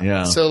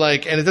 Yeah. So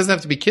and it doesn't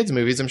have to be kids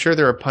movies. I'm sure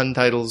there are pun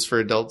titles for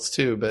adults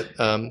too, but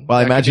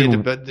I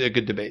imagine a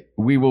good debate.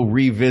 We will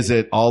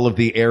revisit all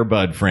the Air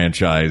Bud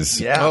franchise.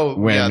 Yeah.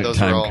 When those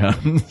time are all.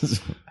 Comes.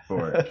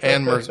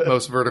 And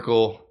most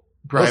vertical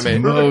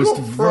primate. Most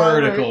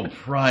vertical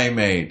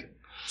primate.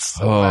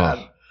 So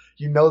bad.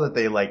 You know that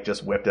they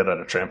just whipped it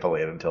on a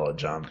trampoline until it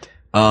jumped.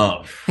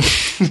 Oh.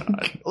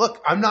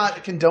 Look, I'm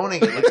not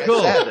condoning it. Like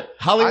Cool. I said,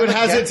 Hollywood I'm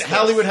has it. against this.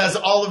 Hollywood has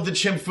all of the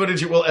chimp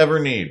footage it will ever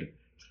need.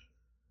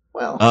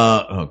 Well,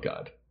 oh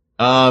God.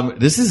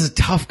 This is a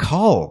tough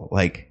call.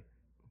 Like,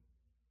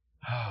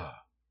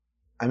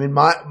 I mean,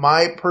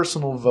 my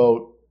personal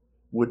vote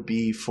would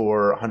be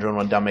for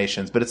 101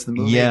 Dalmatians, but it's the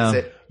movie.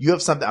 Yeah. You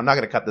have something. I'm not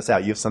going to cut this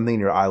out. You have something in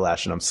your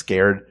eyelash, and I'm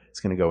scared it's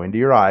going to go into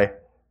your eye.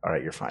 All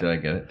right, you're fine. did I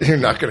get it? You're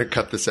not going to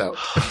cut this out.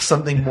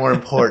 Something more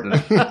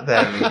important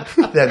than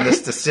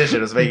this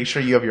decision is making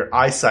sure you have your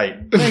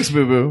eyesight. Thanks,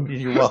 Boo Boo.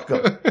 You're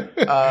welcome.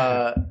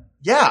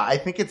 Yeah, I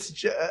think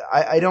it's.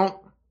 I don't.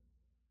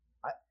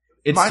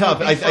 It's mine tough.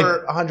 would be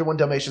for 101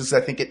 Dalmatians.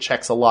 I think it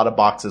checks a lot of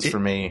boxes for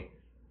me.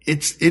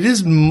 It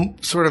is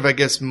sort of, I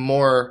guess,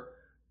 more.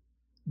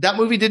 That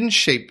movie didn't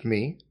shape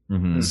me.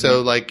 Mm-hmm.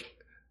 So like,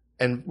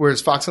 and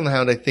whereas Fox and the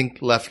Hound, I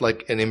think left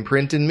like an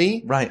imprint in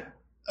me. Right.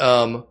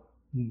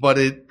 But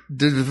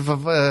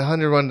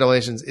 101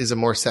 Dalmatians is a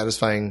more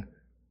satisfying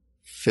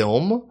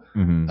film.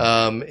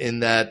 Mm-hmm. In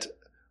that,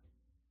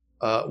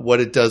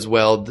 what it does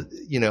well,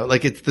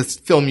 like it's this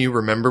film you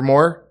remember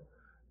more.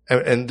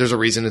 And there's a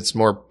reason it's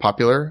more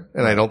popular.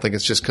 And I don't think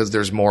it's just because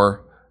there's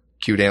more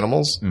cute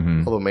animals,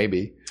 although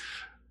maybe.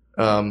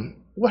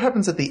 What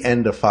happens at the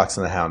end of Fox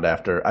and the Hound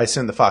after? I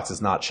assume the fox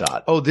is not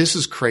shot. Oh, this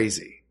is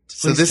crazy.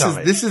 Please tell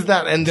me. This is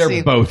that end They're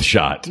scene. both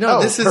shot. No,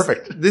 Oh, this is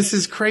perfect. This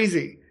is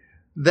crazy.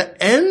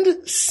 The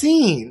end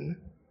scene.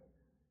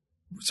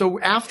 So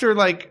after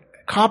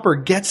like Copper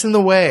gets in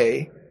the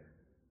way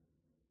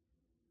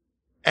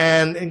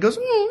and it goes,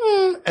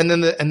 and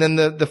then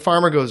the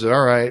farmer goes,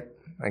 all right,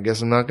 I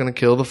guess I'm not going to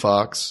kill the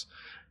fox.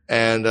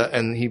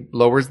 And he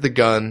lowers the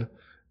gun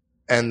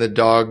and the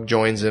dog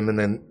joins him. And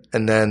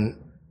then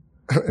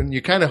and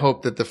you kind of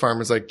hope that the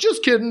farmer's like,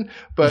 just kidding.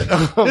 But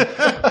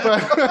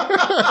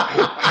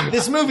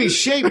This movie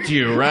shaped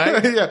you,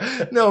 right?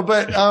 yeah. No,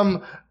 but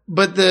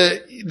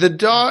the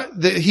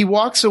dog, he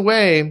walks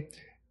away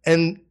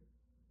and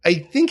I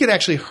think it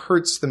actually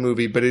hurts the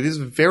movie, but it is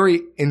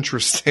very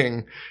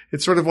interesting.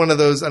 It's sort of one of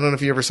those, I don't know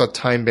if you ever saw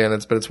Time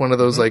Bandits, but it's one of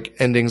those like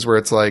endings where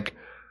it's like,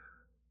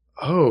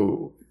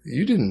 oh,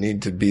 you didn't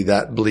need to be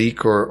that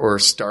bleak or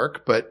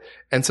stark.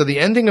 And so the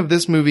ending of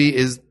this movie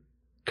is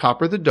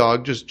Copper the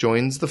dog just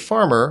joins the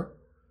farmer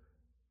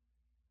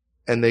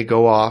and they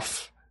go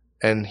off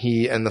and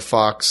he and the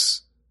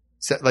fox,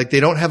 like they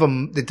don't have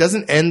it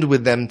doesn't end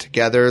with them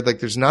together. Like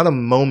there's not a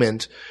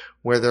moment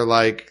where they're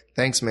like,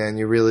 thanks man,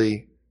 you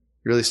really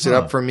stood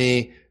up for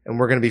me and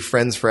we're going to be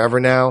friends forever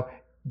now.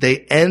 They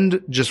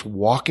end just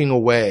walking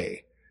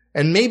away.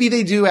 And maybe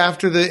they do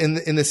after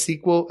in the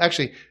sequel.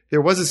 Actually,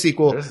 there was a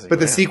sequel,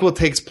 but the sequel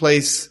takes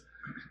place.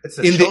 It's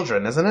the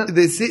children, isn't it?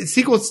 The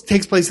sequel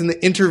takes place in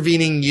the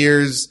intervening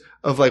years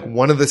of like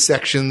one of the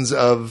sections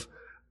of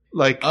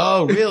like.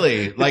 Oh,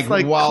 really? Like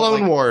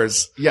Clone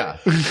Wars. Yeah.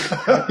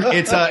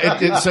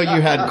 So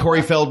you had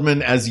Corey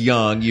Feldman as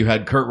young, you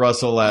had Kurt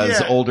Russell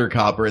as older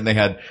Copper, and they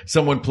had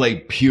someone play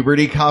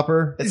puberty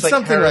Copper. It's like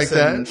something Harrison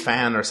like that.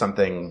 Fan or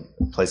something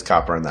plays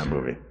Copper in that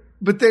movie.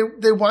 But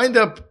they wind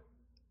up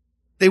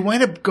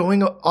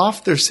going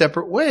off their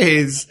separate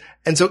ways.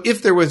 And so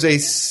if there was a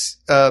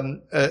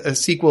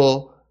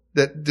sequel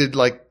that did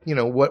like,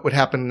 what would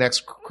happen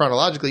next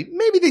chronologically,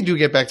 maybe they do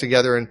get back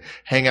together and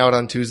hang out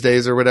on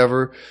Tuesdays or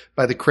whatever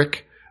by the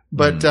crick.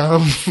 But,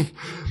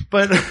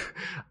 but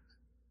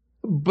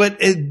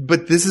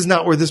this is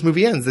not where this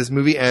movie ends. This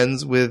movie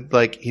ends with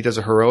like, he does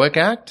a heroic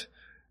act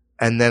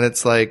and then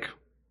it's like,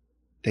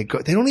 they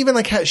don't even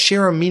like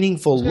share a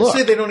meaningful look.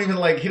 Say they don't even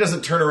like, he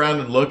doesn't turn around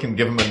and look and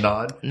give him a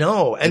nod.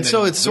 No. And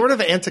so it's sort of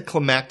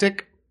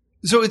anticlimactic.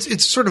 So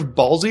it's sort of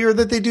ballsier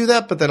that they do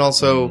that, but then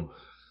also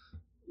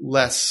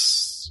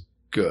less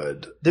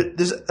good.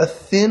 There's a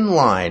thin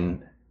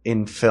line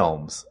in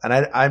films, and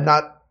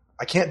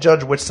I can't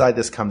judge which side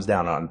this comes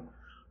down on,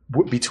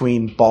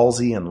 between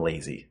ballsy and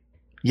lazy.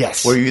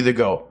 Yes. Where you either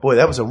go, boy,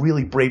 that was a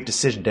really brave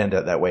decision to end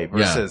it that way,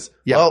 versus,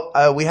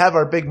 well, we have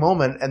our big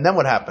moment, and then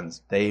what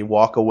happens? They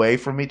walk away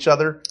from each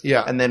other,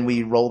 and then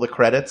we roll the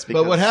credits.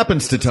 But what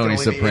happens to Tony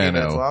it's only 8 minutes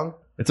Soprano? long.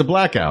 It's a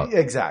blackout.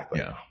 Exactly.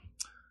 Yeah.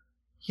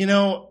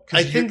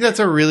 I think that's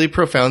a really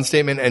profound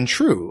statement and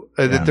true,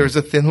 that there's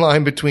a thin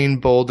line between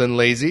bold and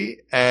lazy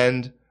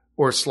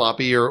or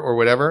sloppy or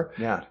whatever.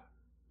 Yeah.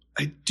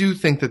 I do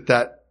think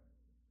that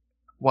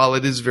while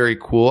it is very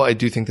cool, I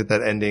do think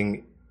that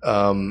ending,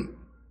 to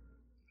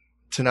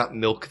not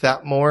milk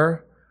that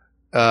more,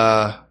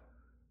 I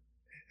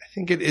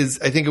think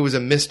it was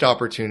a missed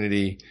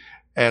opportunity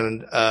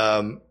and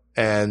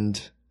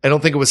I don't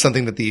think it was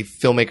something that the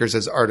filmmakers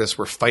as artists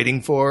were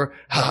fighting for.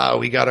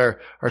 We got our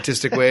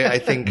artistic way. I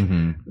think,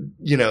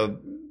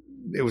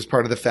 it was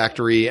part of the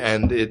factory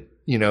and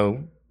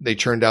they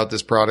churned out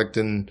this product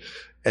and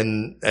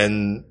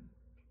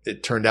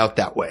it turned out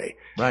that way.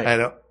 Right. I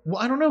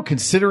don't know.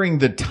 Considering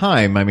the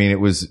time, I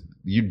mean,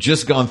 you'd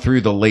just gone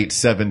through the late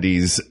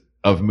 70s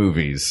of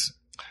movies.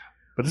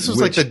 But this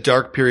was like the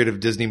dark period of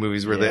Disney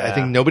movies where I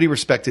think nobody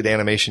respected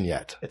animation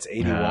yet. It's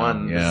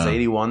 81. This is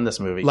 81,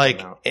 this movie.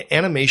 Like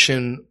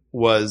animation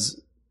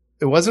was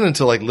it wasn't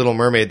until like Little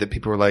Mermaid that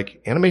people were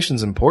like,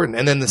 animation's important.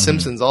 And then The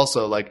Simpsons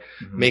also like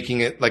making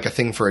it like a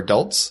thing for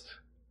adults,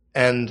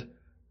 and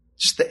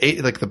just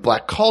the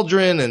Black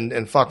Cauldron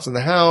and Fox and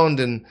the Hound.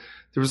 And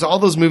there was all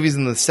those movies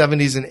in the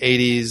 70s and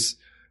 80s,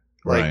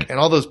 like, and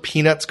all those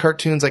Peanuts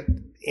cartoons, like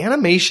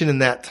animation in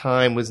that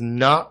time was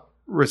not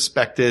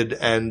respected.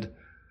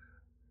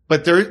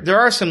 But there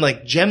are some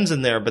like gems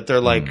in there, but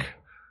they're like,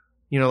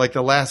 like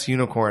The Last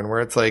Unicorn,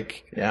 where it's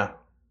like, yeah,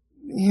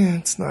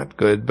 it's not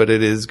good, but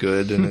it is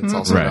good, and it's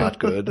also not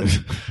good.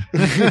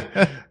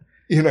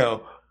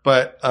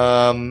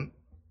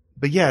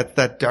 But yeah, it's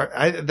that dark.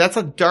 That's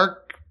a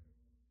dark.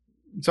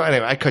 So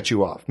anyway, I cut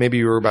you off. Maybe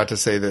you were about to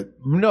say that.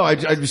 No, I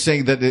was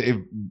saying that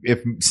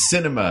if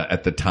cinema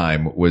at the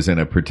time was in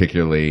a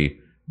particularly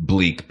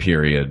bleak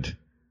period,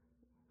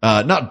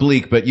 not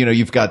bleak, but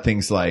you've got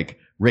things like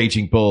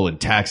Raging Bull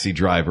and Taxi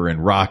Driver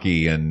and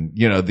Rocky and,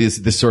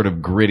 this sort of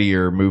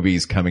grittier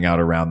movies coming out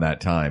around that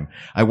time.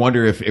 I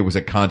wonder if it was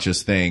a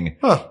conscious thing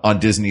on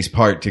Disney's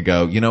part to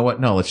go, you know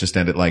what? No, let's just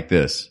end it like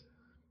this.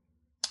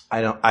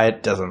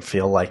 It doesn't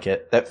feel like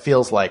it. It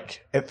feels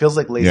like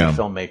lazy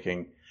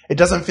filmmaking. It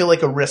doesn't feel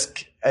like a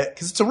risk,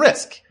 cause it's a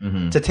risk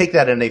to take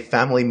that in a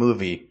family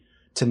movie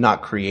to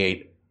not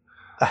create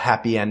a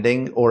happy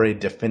ending or a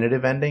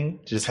definitive ending.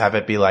 To just have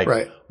it be like,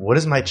 what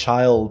is my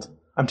child?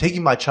 I'm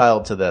taking my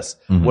child to this.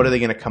 What are they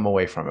going to come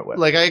away from it with?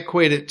 Like I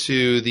equate it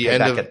to the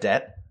end of a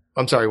debt.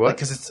 I'm sorry, what?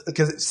 Because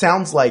it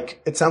sounds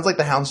like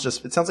the Hound's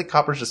it sounds like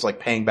Copper's just like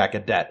paying back a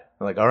debt.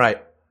 They're like, all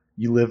right,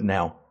 you live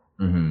now.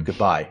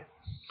 Goodbye.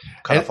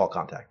 Cut off all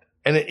contact.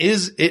 And it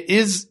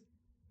is,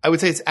 I would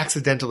say it's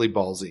accidentally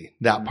ballsy,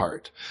 that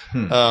part.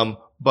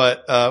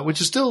 But which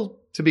is still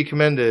to be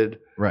commended.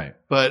 Right.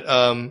 But,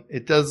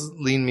 it does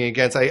lean me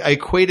against, I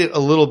equate it a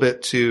little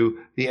bit to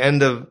the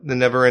end of the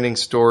Neverending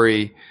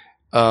Story.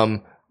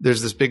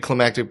 There's this big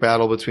climactic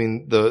battle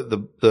between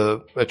the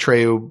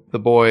Atreyu, the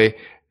boy,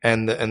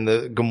 and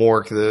the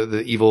Gamork,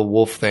 the evil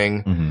wolf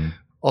thing.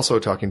 Also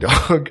a talking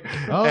dog.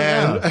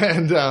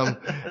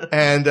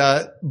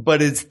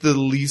 But it's the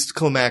least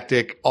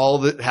climactic. All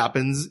that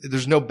happens,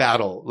 there's no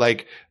battle.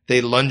 Like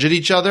they lunge at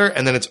each other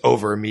and then it's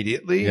over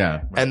immediately.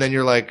 Yeah. And then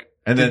you're like,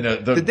 and then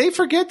did they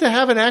forget to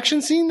have an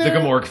action scene there? The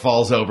Gamork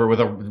falls over with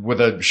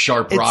a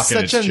sharp rock in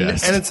its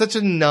chest. And it's such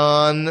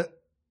a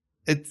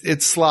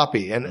it's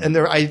sloppy. And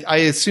there, I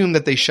assume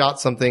that they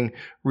shot something,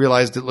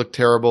 realized it looked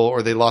terrible,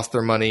 or they lost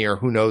their money, or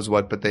who knows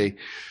what, but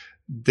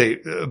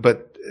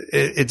but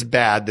it's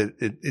bad that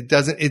it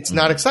doesn't, it's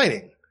not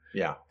exciting.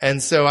 Yeah.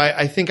 And so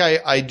I think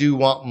I do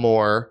want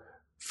more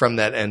from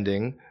that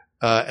ending,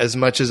 as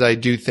much as I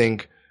do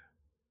think,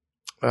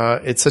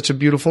 it's such a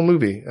beautiful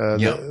movie,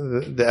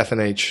 the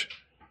F&H.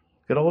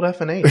 Good old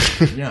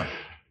F&H. Yeah.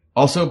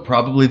 Also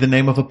probably the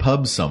name of a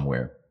pub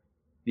somewhere.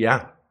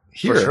 Yeah.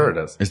 Here. For sure it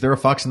is. Is there a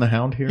Fox and the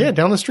Hound here? Yeah,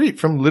 down the street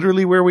from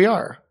literally where we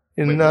are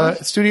in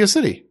Studio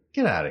City.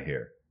 Get out of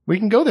here. We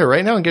can go there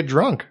right now and get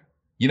drunk.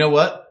 You know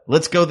what?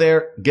 Let's go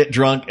there, get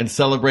drunk, and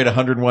celebrate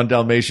 101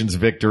 Dalmatians'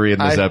 victory in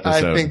this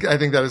episode. I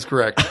think that is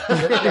correct. All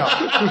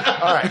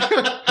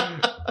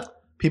right.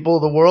 People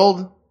of the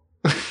world,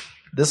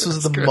 this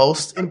was the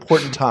most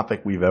important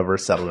topic we've ever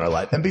settled in our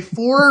life. And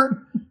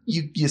before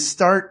you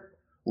start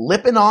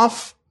lipping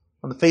off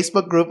on the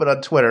Facebook group and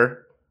on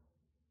Twitter,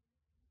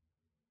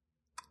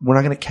 we're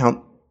not going to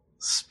count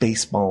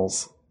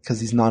Spaceballs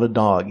because he's not a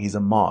dog. He's a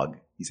Mog.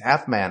 He's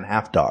half man,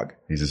 half dog.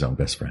 He's his own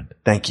best friend.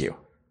 Thank you.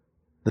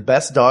 The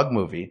best dog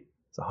movie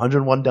is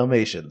 101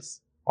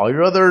 Dalmatians. All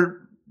your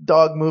other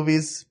dog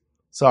movies,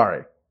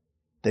 sorry.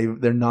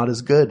 They're not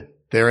as good.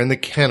 They're in the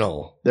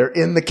kennel. They're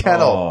in the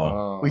kennel.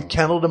 Oh. We've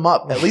kenneled them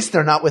up. At least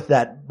they're not with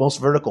that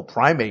most vertical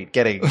primate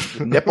getting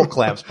nipple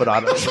clamps put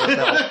on them.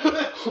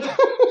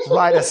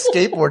 Ride a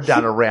skateboard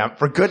down a ramp,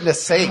 for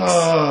goodness sakes.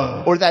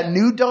 Or that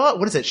new dog.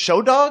 What is it?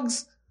 Show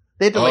Dogs?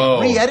 They had to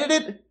re-edit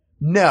it?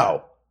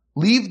 No.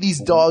 Leave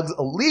dogs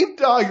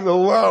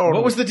alone.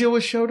 What was the deal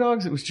with Show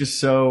Dogs? It was just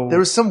so... There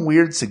was some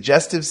weird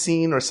suggestive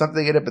scene or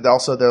something in it, but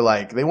also they're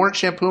like, they weren't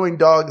shampooing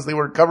dogs, they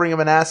were covering them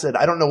in acid.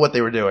 I don't know what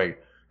they were doing.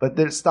 But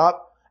they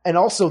stopped. And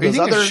also those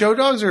other... other... Show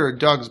Dogs or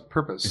Dog's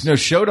Purpose? No,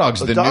 Show Dogs,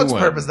 the Dog's new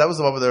one. Purpose, that was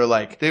the one where they were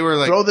like,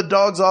 throw the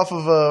dogs off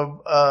of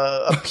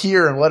a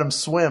pier and let them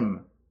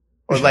swim.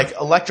 Or like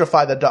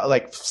electrify the dog.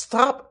 Like,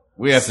 stop.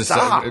 We have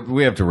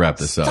to wrap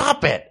this up.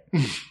 Stop it.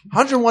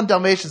 101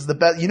 Dalmatians is the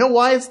best. You know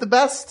why it's the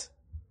best?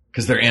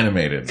 Because they're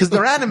animated.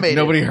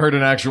 Nobody hurt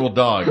an actual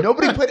dog.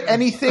 Nobody put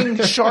anything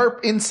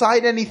sharp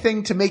inside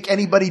anything to make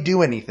anybody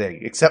do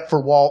anything, except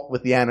for Walt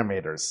with the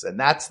animators. And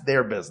that's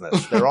their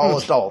business. They're all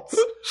adults.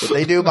 What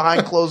they do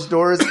behind closed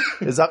doors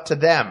is up to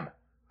them.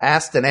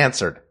 Asked and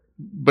answered.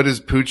 But is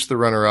Pooch the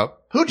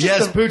runner-up? Pooch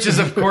is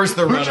of course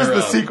the runner-up. Pooch is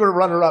the secret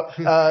runner-up.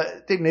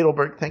 Dave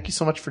Nadelberg, thank you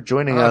so much for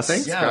joining us.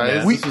 Thanks,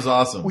 guys. This was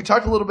awesome. We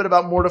talked a little bit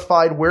about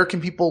Mortified. Where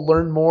can people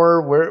learn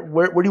more?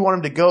 Where do you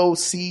want them to go,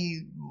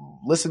 see,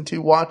 listen to,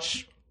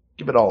 watch?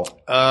 Give it all.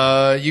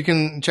 You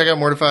can check out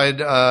Mortified.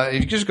 You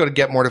can just go to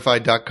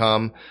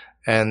getmortified.com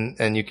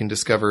and you can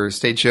discover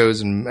stage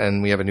shows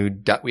and we have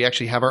we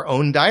actually have our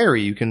own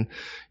diary. You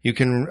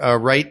can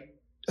write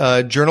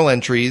journal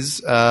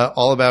entries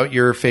all about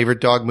your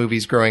favorite dog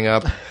movies growing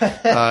up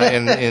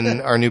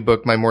in our new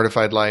book, My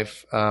Mortified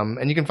Life.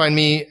 And you can find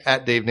me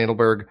at Dave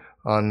Nadelberg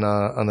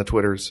on the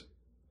Twitters.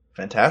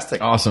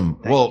 Fantastic.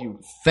 Awesome.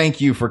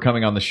 Thank you for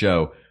coming on the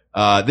show.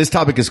 This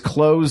topic is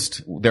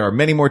closed. There are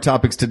many more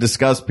topics to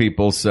discuss,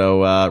 people.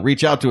 So,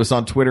 reach out to us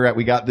on Twitter at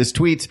We Got This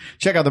Tweets.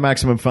 Check out the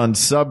Maximum Fun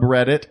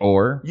subreddit,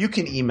 or you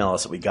can email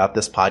us at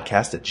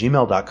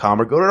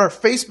wegotThisPodcast@gmail.com, or go to our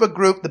Facebook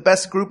group, the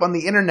best group on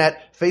the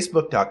internet,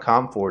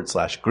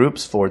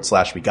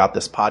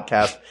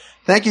 facebook.com/groups/WeGotThisPodcast.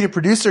 Thank you to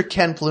producer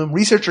Ken Plume,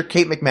 researcher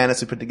Kate McManus,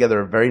 who put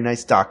together a very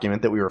nice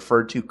document that we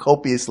referred to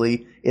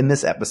copiously in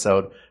this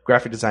episode,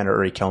 graphic designer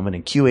Uri Kelman,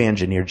 and QA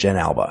engineer Jen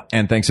Alba.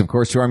 And thanks, of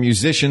course, to our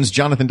musicians,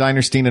 Jonathan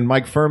Dinerstein and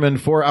Mike Furman,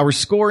 for our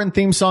score and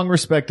theme song,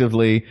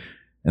 respectively.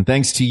 And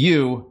thanks to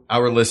you,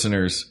 our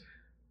listeners.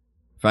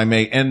 If I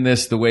may end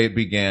this the way it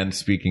began,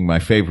 speaking my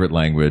favorite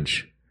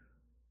language.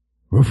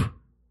 Woof,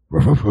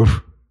 woof, woof,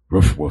 woof,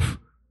 woof, woof.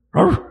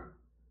 Arr,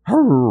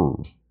 arr.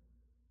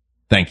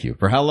 Thank you.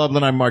 For Hal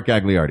Lublin, I'm Mark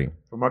Gagliardi.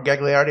 For Mark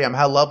Gagliardi, I'm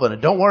Hal Lublin.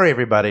 And don't worry,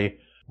 everybody.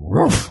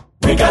 Woof.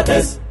 We got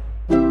this.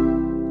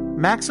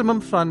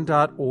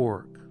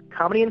 MaximumFun.org.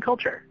 Comedy and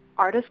culture.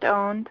 Artist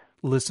owned.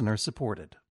 Listener supported.